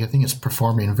ratings. Like, I think it's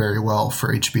performing very well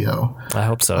for HBO. I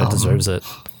hope so. It deserves it.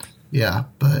 Yeah,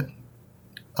 but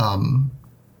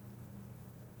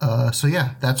so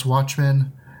yeah, that's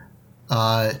Watchmen.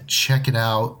 Check it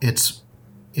out. It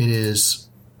is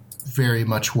very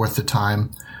much worth the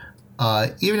time.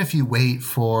 Even if you wait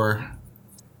for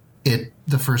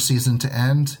the first season to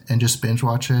end and just binge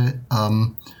watch it.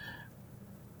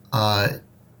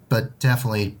 But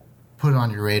definitely put it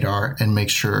on your radar and make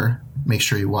sure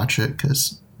you watch it,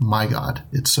 because my God,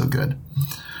 it's so good.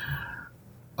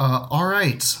 All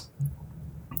right.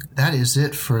 That is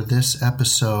it for this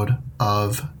episode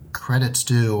of Credits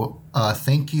Due.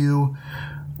 Thank you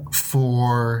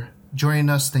for joining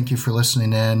us. Thank you for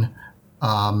listening in.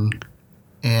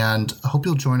 And I hope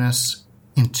you'll join us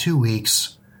in 2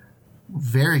 weeks.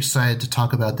 Very excited to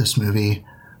talk about this movie.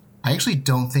 I actually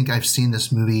don't think I've seen this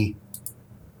movie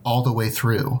all the way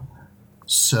through.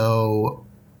 So,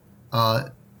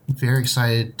 very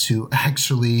excited to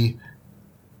actually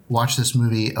watch this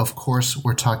movie. Of course,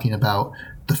 we're talking about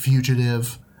The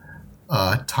Fugitive,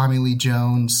 Tommy Lee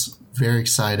Jones. Very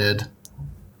excited.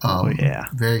 Yeah.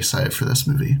 Very excited for this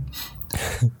movie.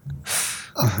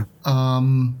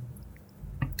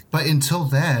 But until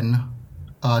then,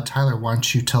 Tyler, why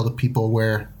don't you tell the people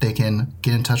where they can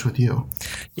get in touch with you?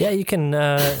 Yeah, you can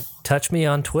touch me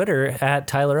on Twitter at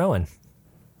Tyler Owen.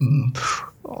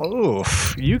 Oh,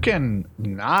 you can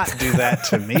not do that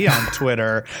to me on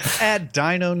Twitter at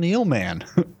Dino Neilman.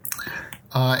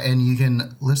 And you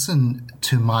can listen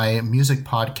to my music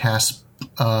podcast,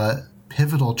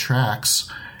 Pivotal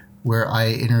Tracks, where I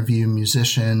interview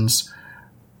musicians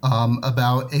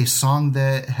about a song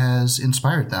that has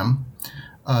inspired them.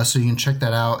 So you can check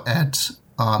that out at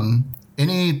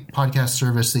any podcast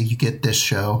service that you get this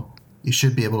show. You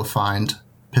should be able to find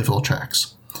Pivotal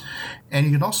Tracks. And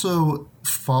you can also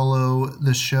follow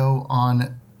the show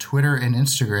on Twitter and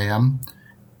Instagram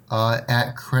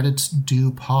at Credits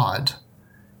Due Pod.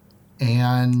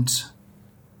 And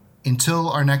until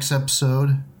our next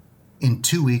episode in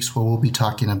 2 weeks, where we'll be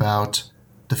talking about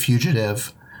The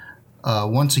Fugitive.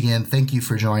 Once again, thank you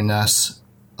for joining us,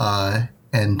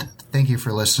 and thank you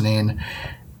for listening.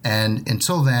 And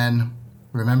until then,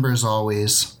 remember, as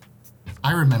always,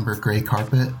 I remember gray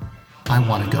carpet. I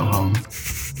want to go home.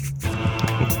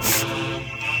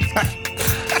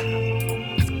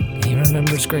 He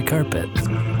remembers gray carpet.